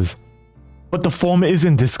account is? But the form is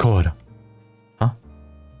in Discord. Huh?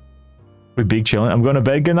 We're big chilling. I'm going to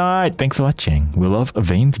bed. Good night. Thanks for watching. We love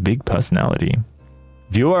Vane's big personality.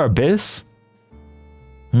 Viewer Abyss?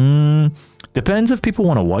 Depends if people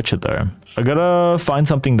want to watch it though. I gotta find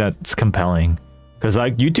something that's compelling. Because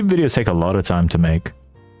like YouTube videos take a lot of time to make.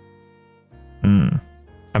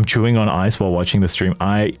 I'm chewing on ice while watching the stream.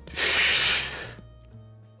 I'm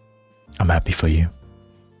happy for you.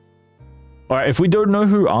 Alright, if we don't know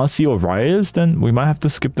who RC or Rai is, then we might have to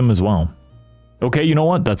skip them as well. Okay, you know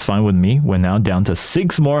what? That's fine with me. We're now down to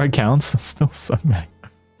 6 more accounts. Still so many.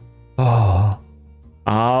 Oh.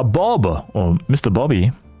 Bob, or Mr.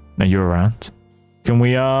 Bobby. Now you're around. Can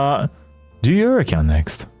we, do your account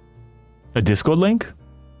next? A Discord link?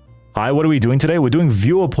 Hi, what are we doing today? We're doing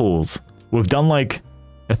viewer pools. We've done like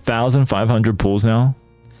 1,500 pools now.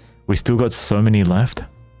 We still got so many left.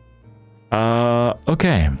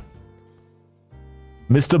 Okay.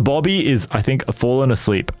 Mr. Bobby is, I think, fallen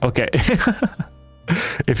asleep. Okay.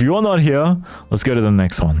 If you're not here, let's go to the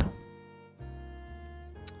next one.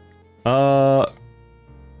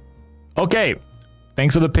 Okay.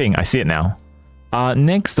 Thanks for the ping. I see it now.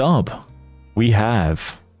 Next up, we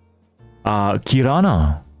have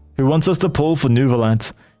Kirana, who wants us to pull for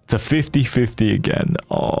Neuvillette. It's a 50-50 again.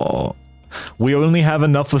 Oh, we only have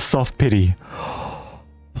enough for soft pity.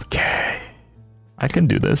 Okay. I can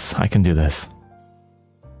do this. I can do this.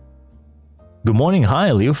 Good morning.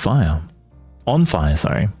 Hi, Leo Fire. On fire,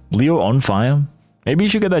 sorry. Leo on fire. Maybe you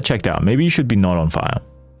should get that checked out. Maybe you should be not on fire.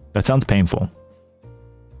 That sounds painful.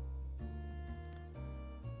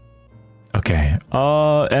 Okay.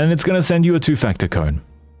 And it's gonna send you a 2-factor code.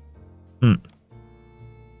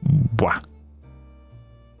 Wow.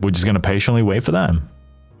 We're just gonna patiently wait for that.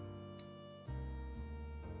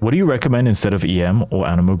 What do you recommend instead of EM or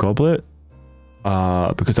Animal Goblet?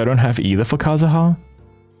 Because I don't have either for Kazuha.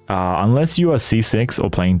 Unless you are C6 or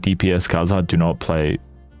playing DPS Kazuha, do not play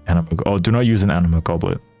Animal, or do not use an Animal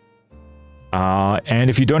Goblet. And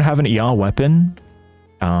if you don't have an ER weapon,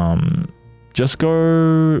 just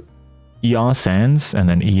go ER Sands and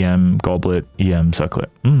then EM Goblet, EM Circlet.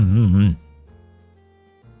 I'm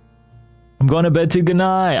going to bed too. Good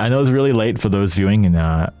night. I know it's really late for those viewing in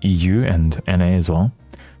EU and NA as well.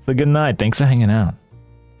 So good night. Thanks for hanging out.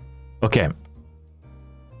 Okay.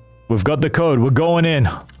 We've got the code. We're going in.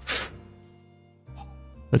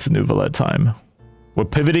 It's Neuvillette time. We're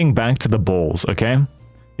pivoting back to the balls, okay?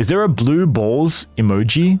 Is there a blue balls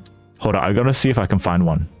emoji? Hold on, I gotta see if I can find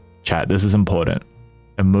one. Chat, this is important.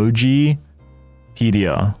 Emojipedia.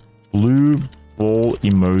 Blue ball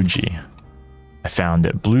emoji. I found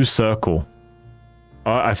it. Blue circle.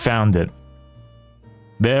 Oh, I found it.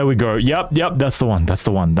 There we go. Yep, that's the one. That's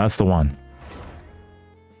the one. That's the one.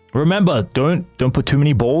 Remember, don't put too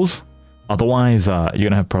many balls. Otherwise, you're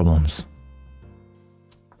gonna have problems.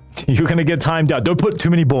 You're gonna get timed out. Don't put too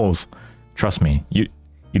many balls. Trust me. You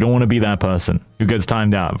don't want to be that person who gets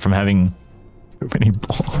timed out from having too many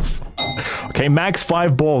balls. Okay, max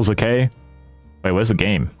 5 balls, okay? Wait, where's the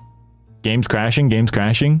game? Game's crashing, game's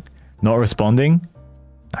crashing. Not responding.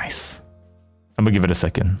 Nice. I'm gonna give it a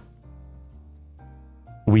second.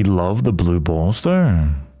 We love the blue balls though.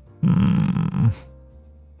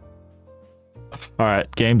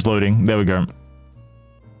 Alright, game's loading. There we go.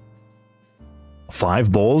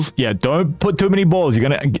 5 balls? Yeah, don't put too many balls. You're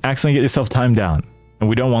gonna accidentally get yourself timed down. And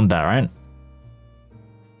we don't want that, right?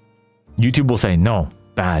 YouTube will say, no,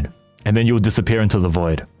 bad. And then you'll disappear into the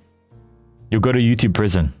void. You'll go to YouTube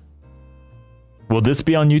prison. Will this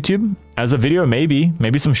be on YouTube? As a video, maybe.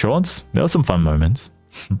 Maybe some shorts. There were some fun moments.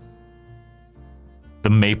 The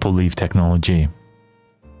maple leaf technology.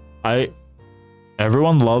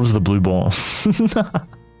 Everyone loves the blue ball.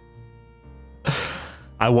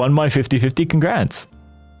 I won my 50-50. Congrats.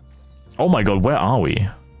 Oh my god, where are we?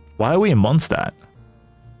 Why are we in Mondstadt?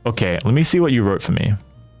 Okay, let me see what you wrote for me.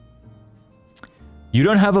 You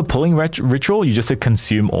don't have a pulling ritual? You just said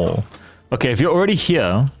consume all. Okay, if you're already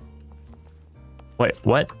here... Wait,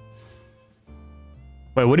 what?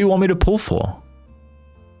 Wait, what do you want me to pull for?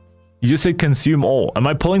 You just said consume all. Am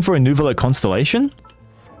I pulling for a Neuvillette constellation?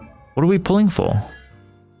 What are we pulling for?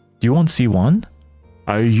 Do you want C1?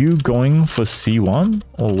 Are you going for C1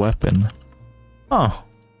 or weapon? Oh.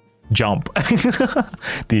 Jump.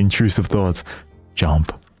 The intrusive thoughts.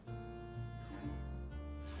 Jump.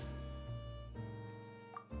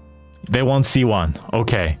 They want C1.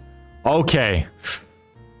 Okay. Okay.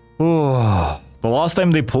 Ooh. The last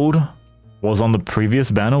time they pulled was on the previous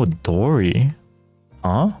banner with Dory.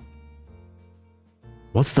 Huh?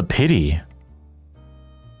 What's the pity?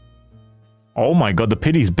 Oh my god, the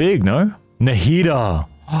pity's big, no? Nahida.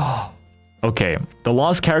 Okay, the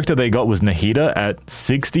last character they got was Nahida at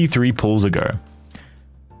 63 pulls ago.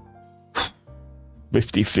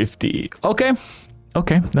 50-50. Okay.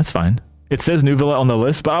 Okay, that's fine. It says Neuvillette on the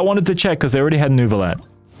list, but I wanted to check because they already had Neuvillette.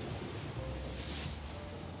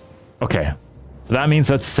 Okay. So that means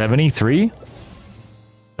that's 73?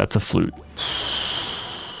 That's a flute.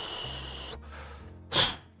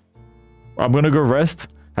 I'm gonna go rest.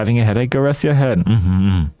 Having a headache, go rest your head.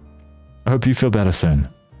 I hope you feel better soon.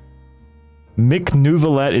 Mick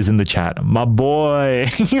Neuvillette is in the chat. My boy.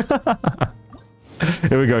 Here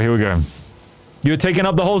we go, here we go. You're taking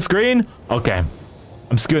up the whole screen? Okay.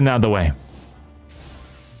 I'm scooting out of the way.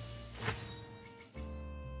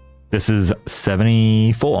 This is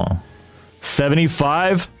 74.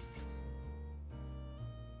 75.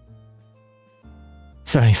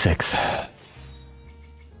 76.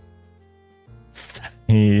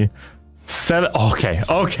 77. Okay,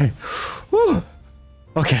 okay. Whew.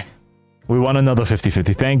 Okay. We won another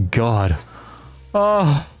 50-50. Thank God.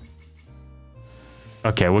 Oh.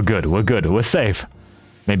 Okay, we're good. We're good. We're safe.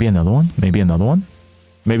 Maybe another one? Maybe another one?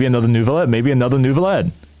 Maybe another Neuvillette? Maybe another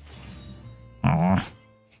Neuvillette.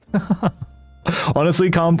 Honestly,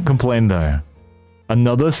 can't complain though.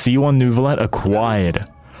 Another C1 Neuvillette acquired.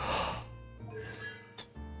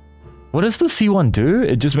 What does the C1 do?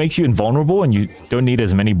 It just makes you invulnerable and you don't need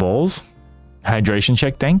as many balls? Hydration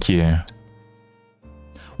check, thank you.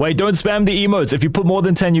 Wait, don't spam the emotes. If you put more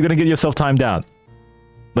than 10, you're gonna get yourself timed out.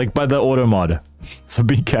 Like by the auto mod. So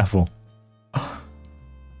be careful.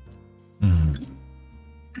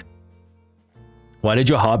 Why did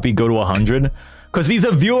your heartbeat go to 100? Because these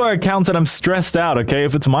are viewer accounts and I'm stressed out, okay?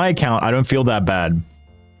 If it's my account, I don't feel that bad.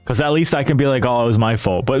 Because at least I can be like, oh, it was my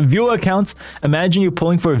fault. But viewer accounts, imagine you're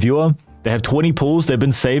pulling for a viewer. They have 20 pulls. They've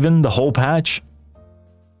been saving the whole patch.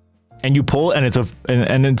 And you pull and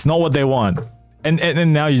it's not what they want.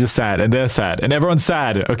 And now you're just sad and they're sad. And everyone's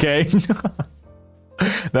sad, okay?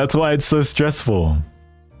 That's why it's so stressful.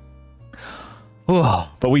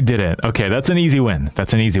 Oh, but we did it. Okay, that's an easy win.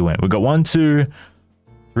 That's an easy win. We got 1, 2,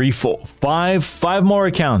 3, 4, 5. 5 more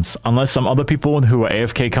accounts. Unless some other people who are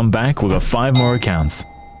AFK come back, we got 5 more accounts.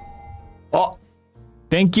 Oh,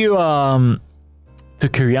 thank you to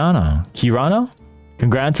Kirana.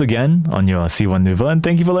 Congrats again on your C1 Neuvillette, and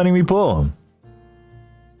thank you for letting me pull.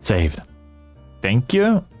 Saved. Thank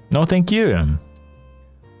you. No, thank you.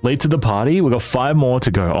 Late to the party. We got 5 more to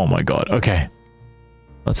go. Oh my god. Okay.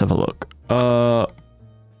 Let's have a look.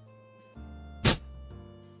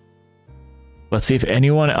 Let's see if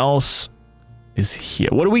anyone else is here.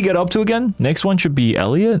 What do we get up to again? Next one should be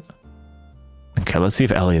Elliot. Okay, let's see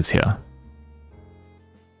if Elliot's here.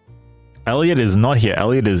 Elliot is not here.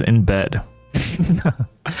 Elliot is in bed.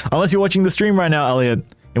 Unless you're watching the stream right now, Elliot.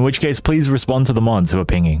 In which case, please respond to the mods who are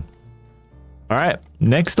pinging. Alright,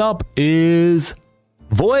 next up is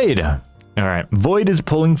Void. Alright, Void is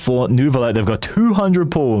pulling for Neuvillette. They've got 200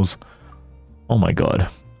 pulls. Oh my god.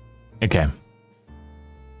 Okay.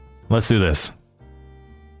 Let's do this.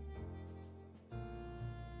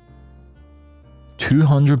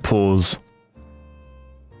 200 pulls.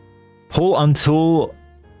 Pull until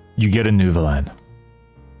you get a Neuvillette.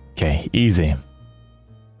 Okay, easy.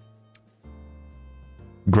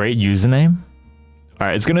 Great username.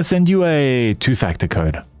 Alright, it's gonna send you a 2-factor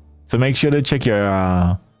code. So make sure to check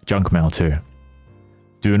your junk mail too.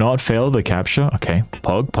 Do not fail the captcha. Okay,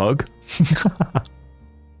 pug.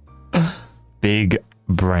 Big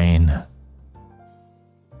brain.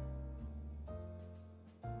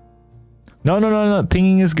 No.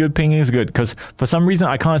 Pinging is good. Because for some reason,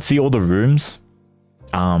 I can't see all the rooms.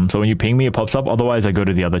 So when you ping me, it pops up. Otherwise, I go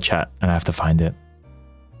to the other chat and I have to find it.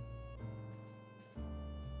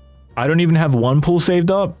 I don't even have 1 pull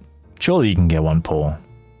saved up. Surely you can get 1 pull.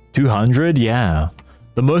 200? Yeah.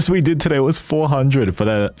 The most we did today was 400 for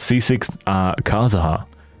the C6 Kazuha.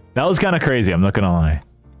 That was kind of crazy, I'm not gonna lie.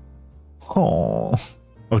 Oh,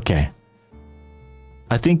 okay.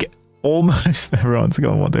 I think almost everyone's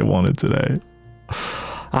gotten what they wanted today.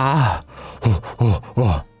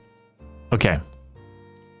 Okay.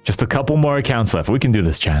 Just a couple more accounts left. We can do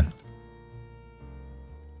this, Chan.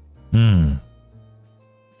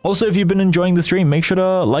 Also, if you've been enjoying the stream, make sure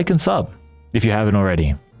to like and sub if you haven't already.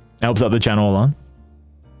 It helps out the channel a lot.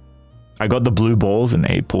 I got the blue balls and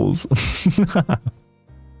 8 pulls.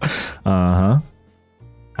 Alright,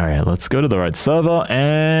 let's go to the right server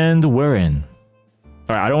and we're in.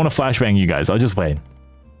 Alright, I don't want to flashbang you guys. I'll just wait.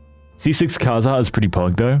 C6 Kazuha is pretty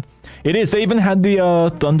pog though. It is. They even had the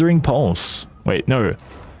Thundering Pulse. Wait, no.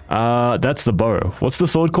 That's the bow. What's the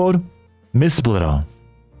sword called? Mist-Splitter.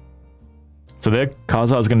 So their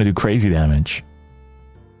Kazuha is going to do crazy damage.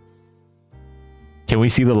 Can we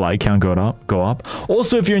see the like count go up?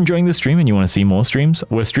 Also, if you're enjoying the stream and you want to see more streams,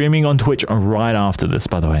 we're streaming on Twitch right after this,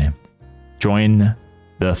 by the way. Join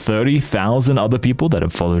the 30,000 other people that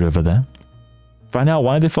have followed over there. Find out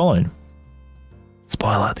why they followed.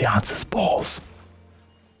 Spoiler, the answer's balls.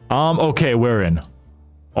 Okay, we're in.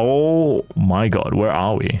 Oh my god, where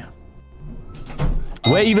are we?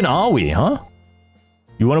 Where even are we, huh?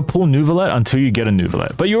 You want to pull Neuvillette until you get a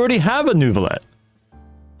Neuvillette. But you already have a Neuvillette.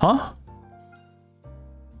 Huh?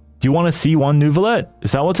 Do you want to see one Neuvillette?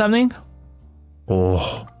 Is that what's happening?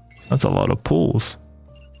 Oh, that's a lot of pulls.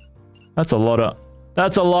 That's a lot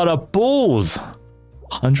of pulls.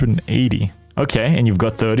 180. Okay, and you've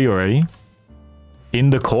got 30 already.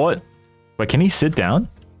 In the court. Wait, can he sit down?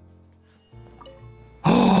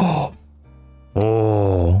 Oh,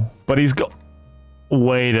 but he's got...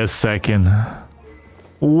 Wait a second.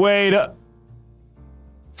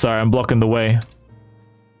 Sorry, I'm blocking the way.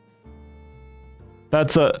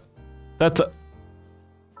 That's a...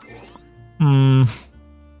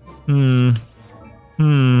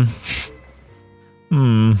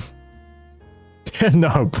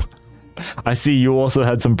 Nope. I see you also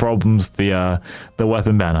had some problems with the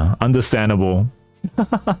weapon banner. Understandable.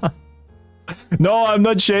 No, I'm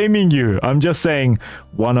not shaming you. I'm just saying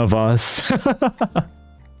one of us.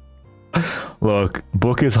 Look,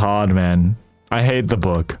 book is hard, man. I hate the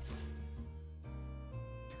book.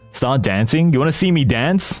 Start dancing? You want to see me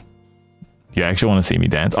dance? You actually want to see me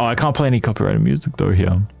dance? Oh, I can't play any copyrighted music though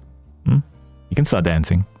here. Hmm? You can start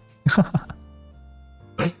dancing.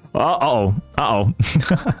 Uh-oh. Uh-oh.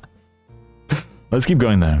 Let's keep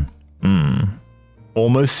going there.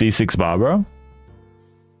 Almost C6 Barbara.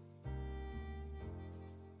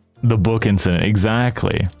 The book incident.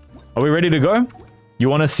 Exactly. Are we ready to go? You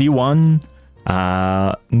want to see one?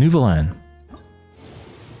 Neuvillette.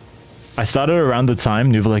 I started around the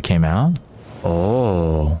time Neuvillette came out.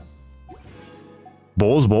 Oh.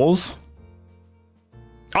 Balls.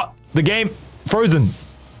 Ah, the game. Frozen.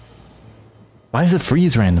 Why does it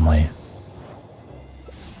freeze randomly?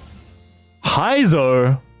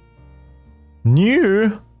 Heizo.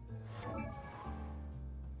 New.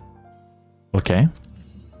 Okay.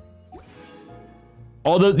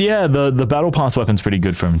 Oh, the battle pass weapon's pretty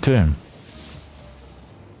good for him too.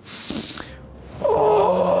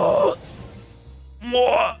 Oh.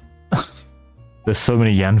 There's so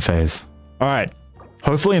many Yanfeis. All right.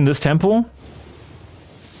 Hopefully in this temple.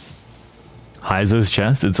 Heizo's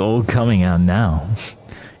chest, it's all coming out now.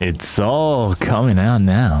 It's all coming out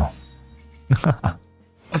now.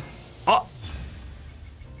 Oh.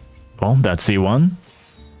 Well, that's C1.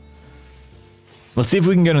 Let's see if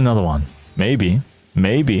we can get another one. Maybe.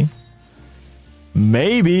 Maybe.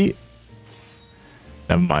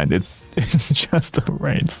 Never mind, it's just a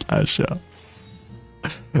rain slasher.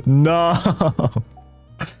 No.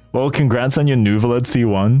 Well, congrats on your Neuvillette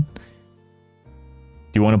C1.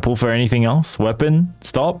 Do you want to pull for anything else? Weapon?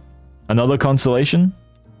 Stop? Another constellation?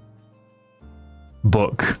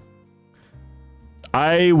 Book.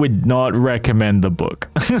 I would not recommend the book.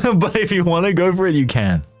 But if you want to go for it, you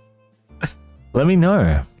can. Let me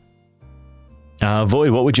know. Void,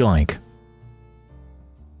 what would you like?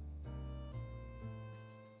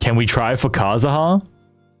 Can we try for Kazuha?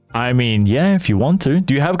 I mean, yeah, if you want to.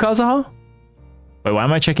 Do you have Kazuha? Wait, why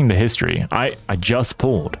am I checking the history? I just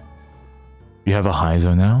pulled. You have a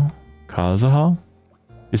Heizo now? Kazuha?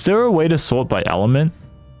 Is there a way to sort by element?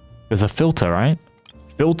 There's a filter, right?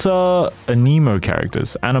 Filter anemo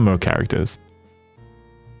characters.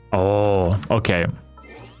 Oh, okay.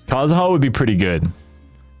 Kazuha would be pretty good.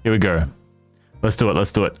 Here we go. Let's do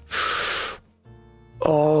it.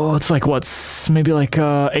 Oh, it's like what's maybe like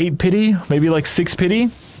 8 pity? Maybe like 6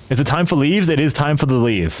 pity? Is it time for leaves? It is time for the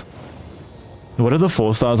leaves. What are the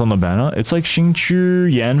 4 stars on the banner? It's like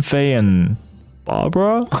Xingqiu, Yanfei, and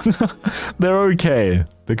Barbara? They're okay.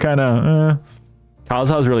 They're kind of...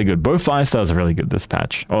 Kazuha's really good. Both 5 stars are really good this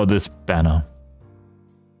patch. Or this banner.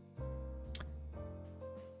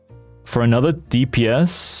 For another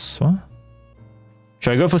DPS... What?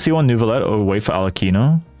 Should I go for C1 Neuvillette or wait for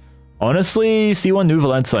Alakino? Honestly, C1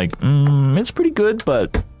 Neuvillette's like... it's pretty good,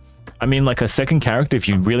 but... I mean, like a second character, if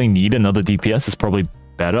you really need another DPS, is probably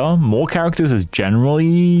better. More characters is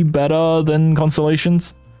generally better than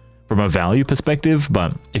Constellations from a value perspective,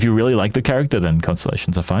 but if you really like the character, then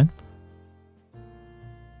Constellations are fine.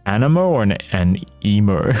 Animo or an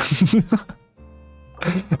emo?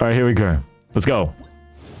 Alright, here we go. Let's go.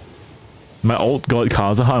 My ult got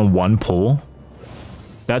Kazuha in 1 pull.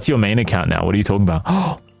 That's your main account now. What are you talking about?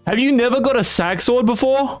 Have you never got a sack sword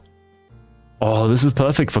before? Oh, this is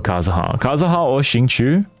perfect for Kazuha. Kazuha or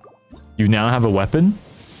Xingqiu. You now have a weapon.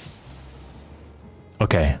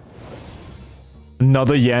 Okay.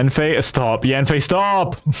 Another Yanfei. Stop. Yanfei,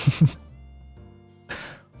 stop!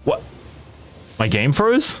 What? My game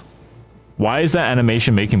froze? Why is that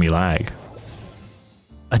animation making me lag?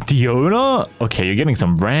 A Diona? Okay, you're getting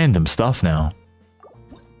some random stuff now.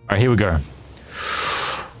 Alright, here we go.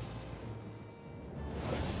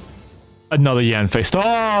 Another Yanfei.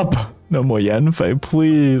 Stop! No more Yanfei,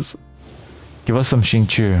 please. Give us some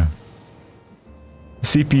Xingqiu.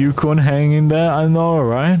 CPU couldn't hang in there, I know,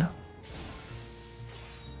 right?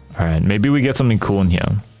 Alright, maybe we get something cool in here.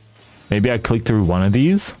 Maybe I click through one of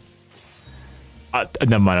these.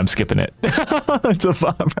 Never mind, I'm skipping it. It's a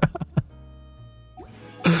farm.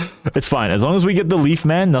 It's fine. As long as we get the Leaf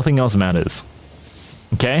Man, nothing else matters.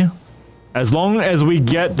 Okay? As long as we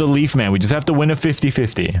get the Leaf Man, we just have to win a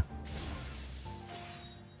 50-50.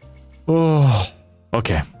 Oh,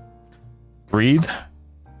 okay. Breathe.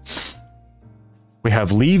 We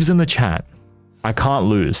have leaves in the chat. I can't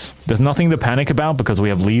lose. There's nothing to panic about because we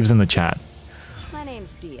have leaves in the chat. My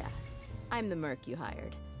name's Dia. I'm the merc you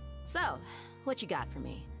hired. So, what you got for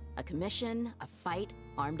me? A commission, a fight,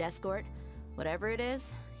 armed escort? Whatever it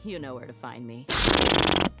is, you know where to find me.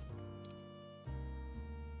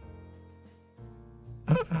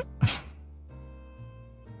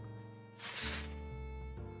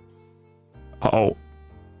 Uh-oh.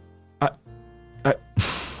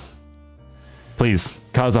 Please,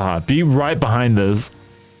 Kazuha, be right behind this.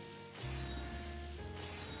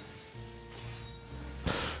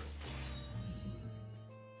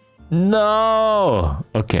 No.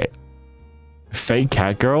 Okay. Fake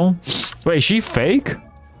cat girl? Wait, is she fake?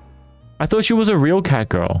 I thought she was a real cat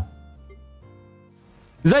girl.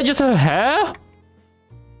 Is that just her hair?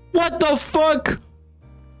 What the fuck?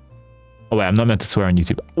 Oh wait, I'm not meant to swear on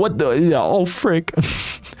YouTube. What the? Yeah, oh frick.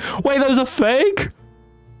 Wait, those are fake?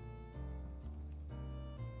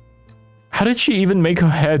 How did she even make her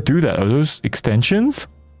hair do that? Are those extensions?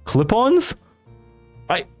 Clip-ons?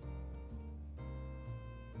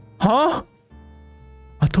 Huh?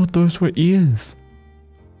 I thought those were ears.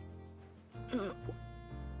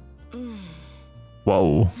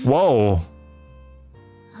 Whoa. Whoa.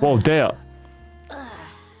 Whoa, there.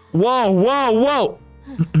 Whoa, whoa, whoa.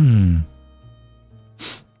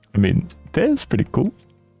 I mean, that's pretty cool.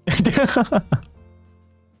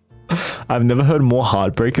 I've never heard more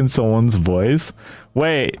heartbreak in someone's voice.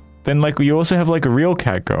 Wait, then like you also have like a real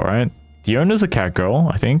cat girl, right? Diona's a cat girl,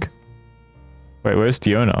 I think. Wait, where's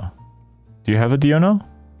Diona? Do you have a Diona?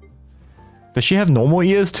 Does she have normal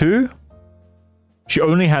ears too? She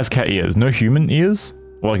only has cat ears, no human ears?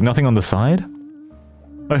 Or like nothing on the side?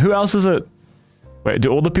 Wait, who else is it? Wait, do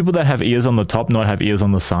all the people that have ears on the top not have ears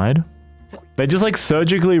on the side? They just like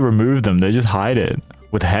surgically remove them. They just hide it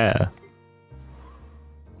with hair.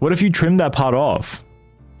 What if you trim that part off?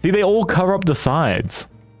 See, they all cover up the sides.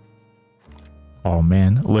 Oh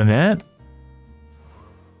man, Lynette?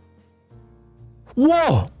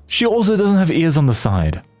 Whoa! She also doesn't have ears on the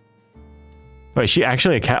side. Wait, is she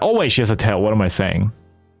actually a cat? Oh wait, she has a tail. What am I saying?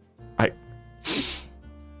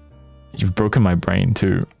 You've broken my brain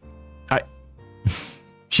too.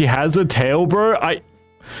 She has a tail, bro?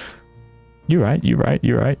 You're right, you're right,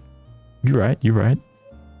 you're right. You're right, you're right.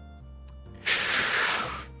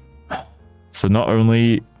 So not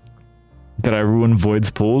only did I ruin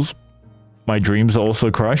Void's pools, my dreams are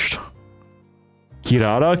also crushed.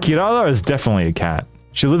 Kirara is definitely a cat.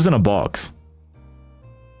 She lives in a box.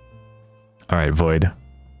 Alright, Void.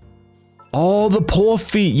 Oh, the poor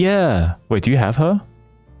feet, yeah. Wait, do you have her?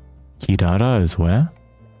 Kirara is where?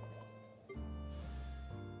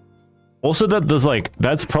 Also, that there's like,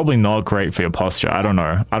 that's probably not great for your posture. I don't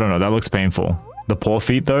know. That looks painful. The poor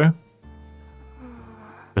feet, though.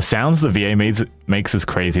 The sounds the VA makes is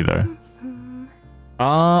crazy, though.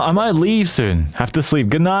 I might leave soon. Have to sleep.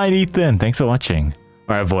 Good night, Ethan. Thanks for watching.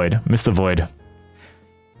 Alright, Void. Mr. Void.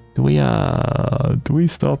 Do we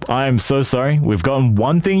stop? I am so sorry. We've gotten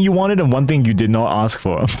one thing you wanted and one thing you did not ask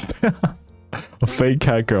for. A fake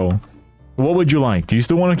cat girl. What would you like? Do you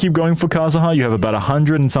still want to keep going for Kazuha? You have about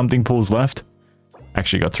 100 and something pulls left.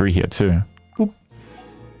 Actually got 3 here too. Boop.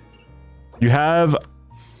 You have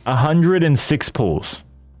 106 pulls.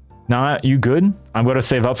 Nah, you good? I'm going to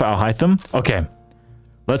save up for Alhaitham. Okay.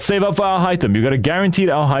 Let's save up for Alhaitham. You got a guaranteed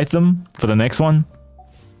Alhaitham for the next one.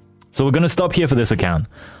 So we're going to stop here for this account.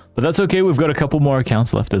 But that's okay. We've got a couple more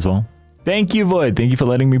accounts left as well. Thank you, Void. Thank you for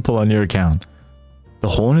letting me pull on your account. The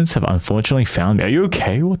Hornets have unfortunately found me. Are you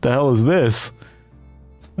okay? What the hell is this?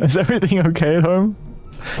 Is everything okay at home?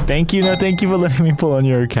 Thank you. No, thank you for letting me pull on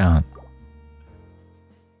your account.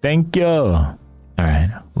 Thank you. All right.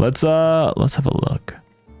 Let's have a look.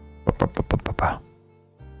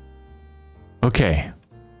 Okay.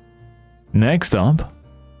 Next up,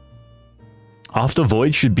 after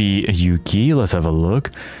Void should be Yuki. Let's have a look.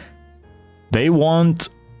 They want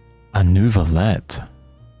a Neuvillette.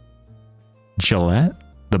 Gillette?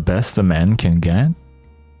 The best a man can get?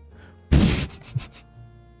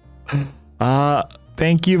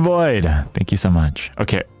 Thank you, Void. Thank you so much.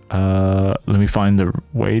 Okay, let me find the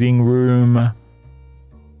waiting room.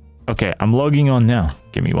 Okay, I'm logging on now.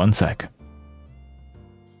 Give me 1 sec.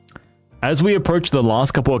 As we approach the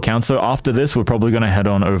last couple accounts, so after this, we're probably going to head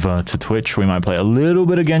on over to Twitch. We might play a little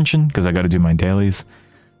bit of Genshin, because I got to do my dailies.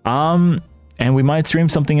 And we might stream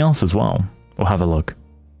something else as well. We'll have a look.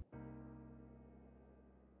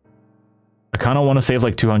 I kind of want to save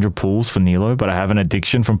like 200 pulls for Nilo, but I have an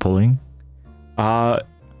addiction from pulling. Yeah,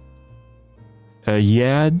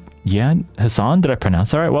 Hassan, did I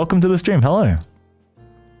pronounce that right? Welcome to the stream. Hello.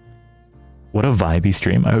 What a vibey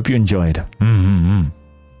stream. I hope you enjoyed.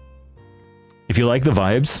 If you like the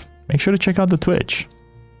vibes, make sure to check out the Twitch.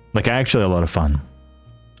 Like, actually a lot of fun.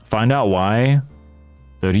 Find out why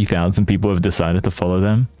 30,000 people have decided to follow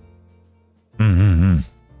them.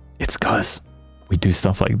 It's cause we do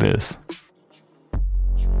stuff like this.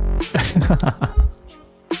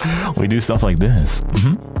 We do stuff like this.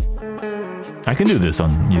 I can do this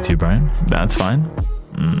on YouTube, right? That's fine.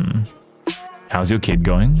 How's your kid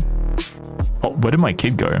going? Oh, where did my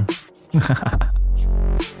kid go?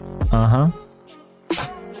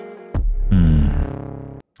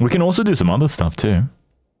 We can also do some other stuff too.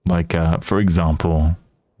 Like, for example,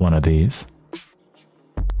 one of these.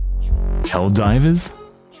 Helldivers?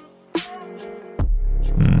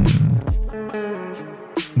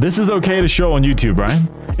 This is okay to show on YouTube, right?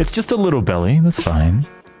 It's just a little belly, that's fine.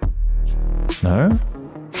 No?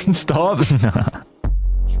 Stop?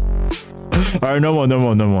 Alright, no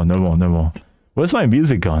more. Where's my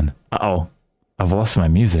music gone? Uh-oh. I've lost my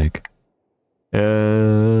music.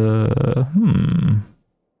 Found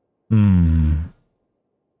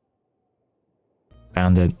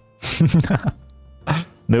it.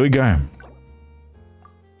 There we go. Alright,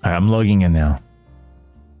 I'm logging in now.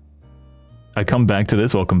 I come back to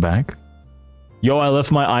this. Welcome back. Yo, I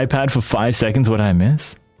left my iPad for 5 seconds. What did I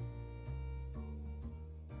miss?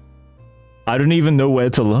 I don't even know where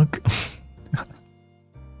to look.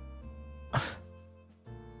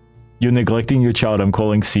 You're neglecting your child. I'm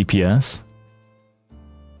calling CPS.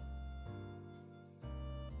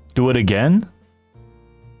 Do it again?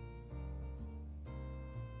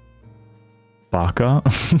 Baka?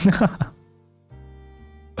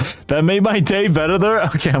 That made my day better though?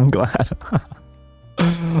 Okay, I'm glad.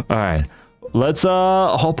 Alright. Let's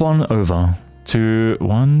hop on over to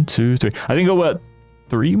 1, 2, 3. I think we're at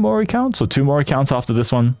 3 more accounts or 2 more accounts after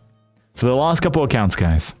this one. So the last couple accounts,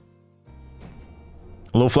 guys.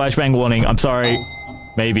 A little flashbang warning. I'm sorry.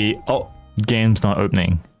 Maybe. Oh, game's not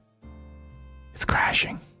opening. It's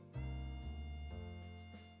crashing.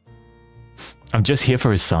 I'm just here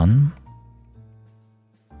for his son.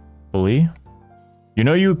 Bully. You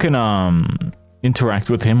know you can interact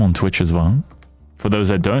with him on Twitch as well. For those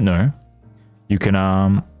that don't know, you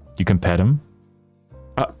can pet him.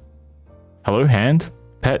 Hello, hand?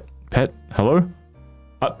 Pet, hello?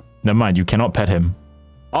 Never mind, you cannot pet him.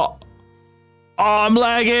 Oh, I'm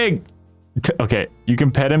lagging! Okay, you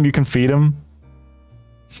can pet him, you can feed him.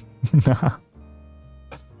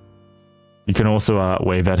 You can also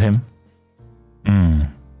wave at him.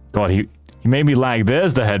 God, he made me lag.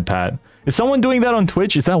 There's the head pat. Is someone doing that on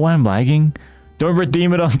Twitch? Is that why I'm lagging? Don't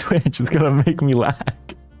redeem it on Twitch. It's gonna make me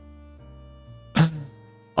lag.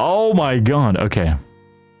 Oh my god. Okay.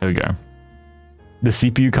 There we go. The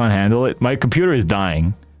CPU can't handle it. My computer is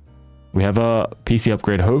dying. We have a PC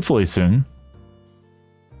upgrade hopefully soon.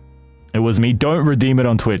 It was me. Don't redeem it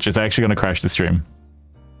on Twitch. It's actually gonna crash the stream.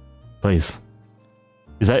 Please.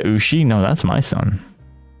 Is that Ushi? No, that's my son.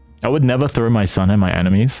 I would never throw my son at my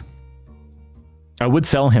enemies. I would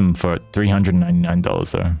sell him for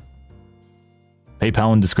 $399 though.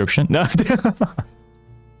 PayPal in description? No.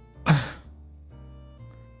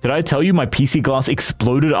 Did I tell you my PC glass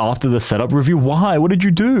exploded after the setup review? Why? What did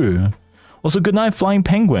you do? Also, good night, flying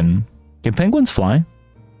penguin. Can penguins fly?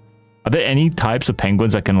 Are there any types of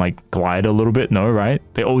penguins that can like glide a little bit? No, right?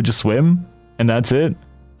 They all just swim and that's it.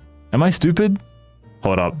 Am I stupid?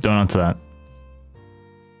 Hold up, don't answer that.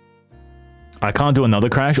 I can't do another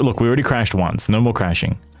crash. Look, we already crashed once. No more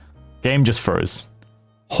crashing. Game just froze.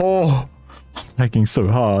 Oh, I'm lagging so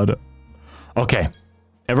hard. Okay.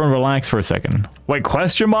 Everyone relax for a second. Wait,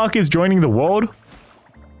 question mark is joining the world?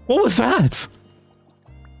 What was that?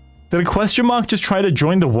 Did a question mark just try to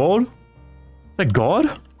join the world? Is that God?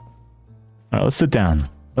 Alright, let's sit down.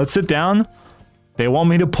 Let's sit down. They want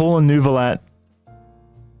me to pull a Neuvillette.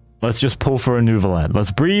 Let's just pull for a Neuvillette.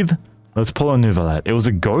 Let's breathe. Let's pull a Neuvillette. It was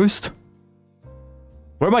a ghost?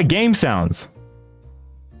 Where are my game sounds?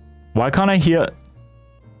 Why can't I hear...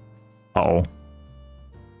 Uh-oh.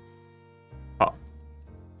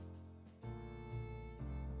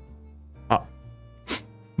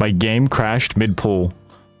 My game crashed mid-pull.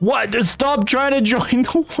 What? Just stop trying to join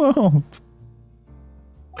the world.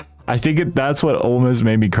 I think that's what almost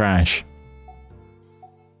made me crash.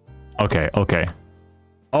 Okay, okay.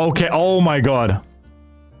 Okay, oh my god.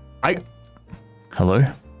 Hello?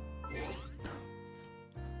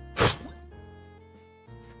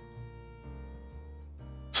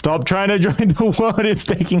 Stop trying to join the world. It's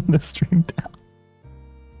taking the stream down.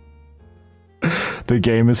 The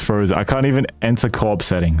game is frozen. I can't even enter co-op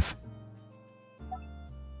settings.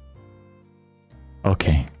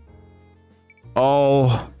 Okay.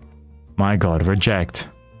 Oh my god. Reject.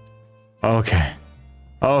 Okay.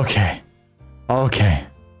 Okay. Okay.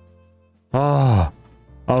 Oh.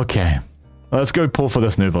 Okay. Let's go pull for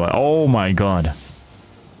this Neuvillette. Oh my god.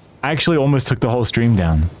 I actually almost took the whole stream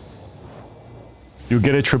down. You'll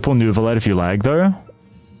get a triple Neuvillette if you lag though.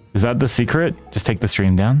 Is that the secret? Just take the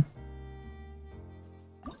stream down.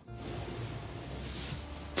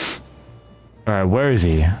 Alright, where is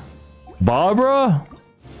he? Barbara?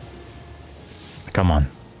 Come on.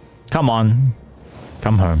 Come on.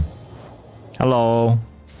 Come home. Hello.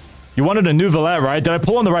 You wanted a Neuvillette, right? Did I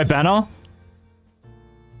pull on the right banner?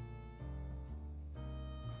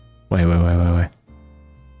 Wait.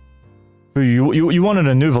 You wanted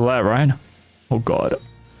a Neuvillette, right? Oh god.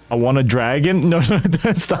 I want a dragon? No,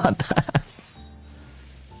 don't start that.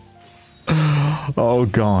 Oh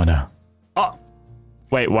god. Oh.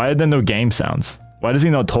 Wait, why are there no game sounds? Why does he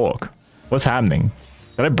not talk? What's happening?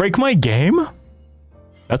 Did I break my game?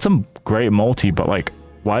 That's some great multi, but like,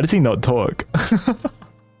 why does he not talk?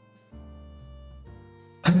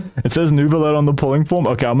 It says Neuvillette on the pulling form.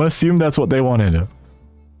 Okay, I'm gonna assume that's what they wanted.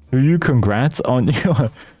 You congrats on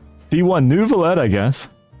your C1 Neuvillette, I guess.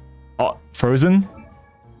 Oh, Frozen?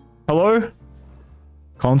 Hello?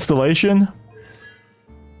 Constellation?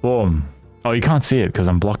 Boom. Oh, you can't see it because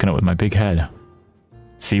I'm blocking it with my big head.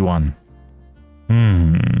 C1.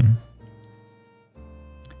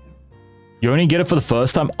 You only get it for the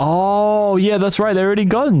first time? Oh, yeah, that's right. They already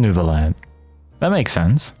got a Neuvillette. That makes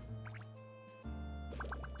sense.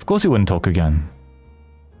 Of course he wouldn't talk again.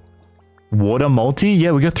 Water multi?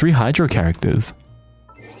 Yeah, we got 3 Hydro characters.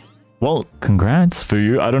 Well, congrats for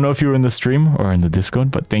you. I don't know if you were in the stream or in the Discord,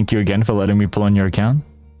 but thank you again for letting me pull on your account.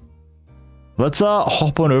 Let's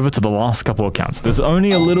hop on over to the last couple accounts. There's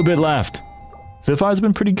only a little bit left. So far it's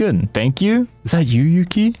been pretty good. Thank you. Is that you,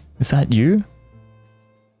 Yuki? Is that you?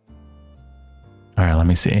 Alright, let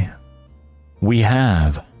me see. We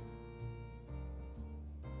have...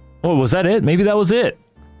 Oh, was that it? Maybe that was it.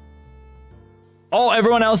 Oh,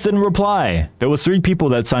 everyone else didn't reply. There was 3 people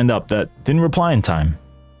that signed up that didn't reply in time.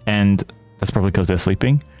 And that's probably because they're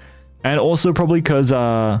sleeping. And also probably because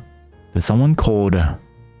there's someone called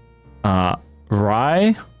Rai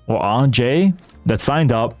or RJ that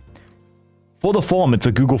signed up for the form. It's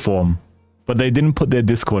a Google form. But they didn't put their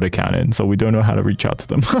Discord account in, so we don't know how to reach out to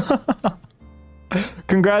them.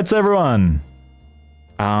 Congrats, everyone.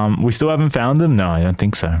 We still haven't found them? No, I don't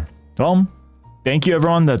think so. Well, thank you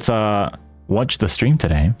everyone that's watched the stream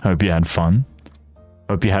today. Hope you had fun.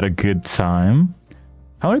 Hope you had a good time.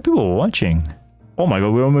 How many people were watching? Oh my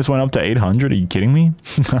god, we almost went up to 800. Are you kidding me?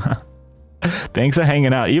 Thanks for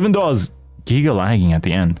hanging out, even though I was giga lagging at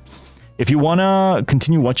the end. If you want to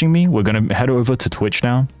continue watching me, we're going to head over to Twitch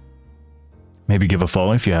now. Maybe give a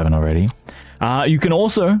follow if you haven't already. You can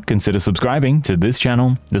also consider subscribing to this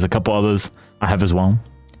channel. There's a couple others I have as well.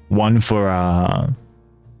 One for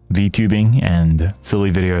VTubing and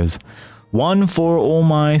silly videos. One for all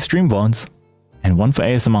my stream VODs. And one for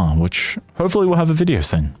ASMR, which hopefully will have a video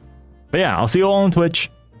soon. But yeah, I'll see you all on Twitch.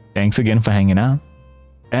 Thanks again for hanging out.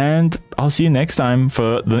 And I'll see you next time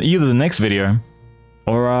for either the next video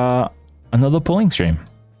or another pulling stream.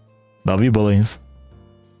 Love you, bullies.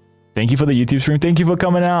 Thank you for the YouTube stream. Thank you for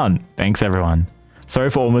coming out. Thanks, everyone. Sorry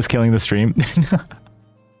for almost killing the stream.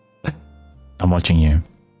 I'm watching you.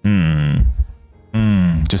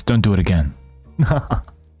 Just don't do it again.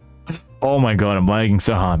 Oh my god, I'm lagging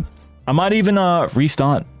so hard. I might even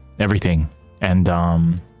restart everything and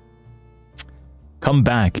come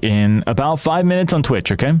back in about 5 minutes on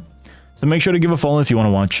Twitch, okay? So make sure to give a follow if you want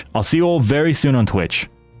to watch. I'll see you all very soon on Twitch.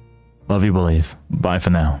 Love you, bullies. Bye for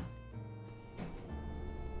now.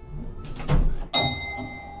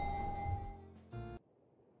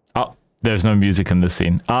 Oh, there's no music in this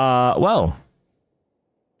scene. Well,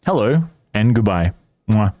 hello and goodbye.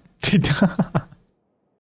 Mwah.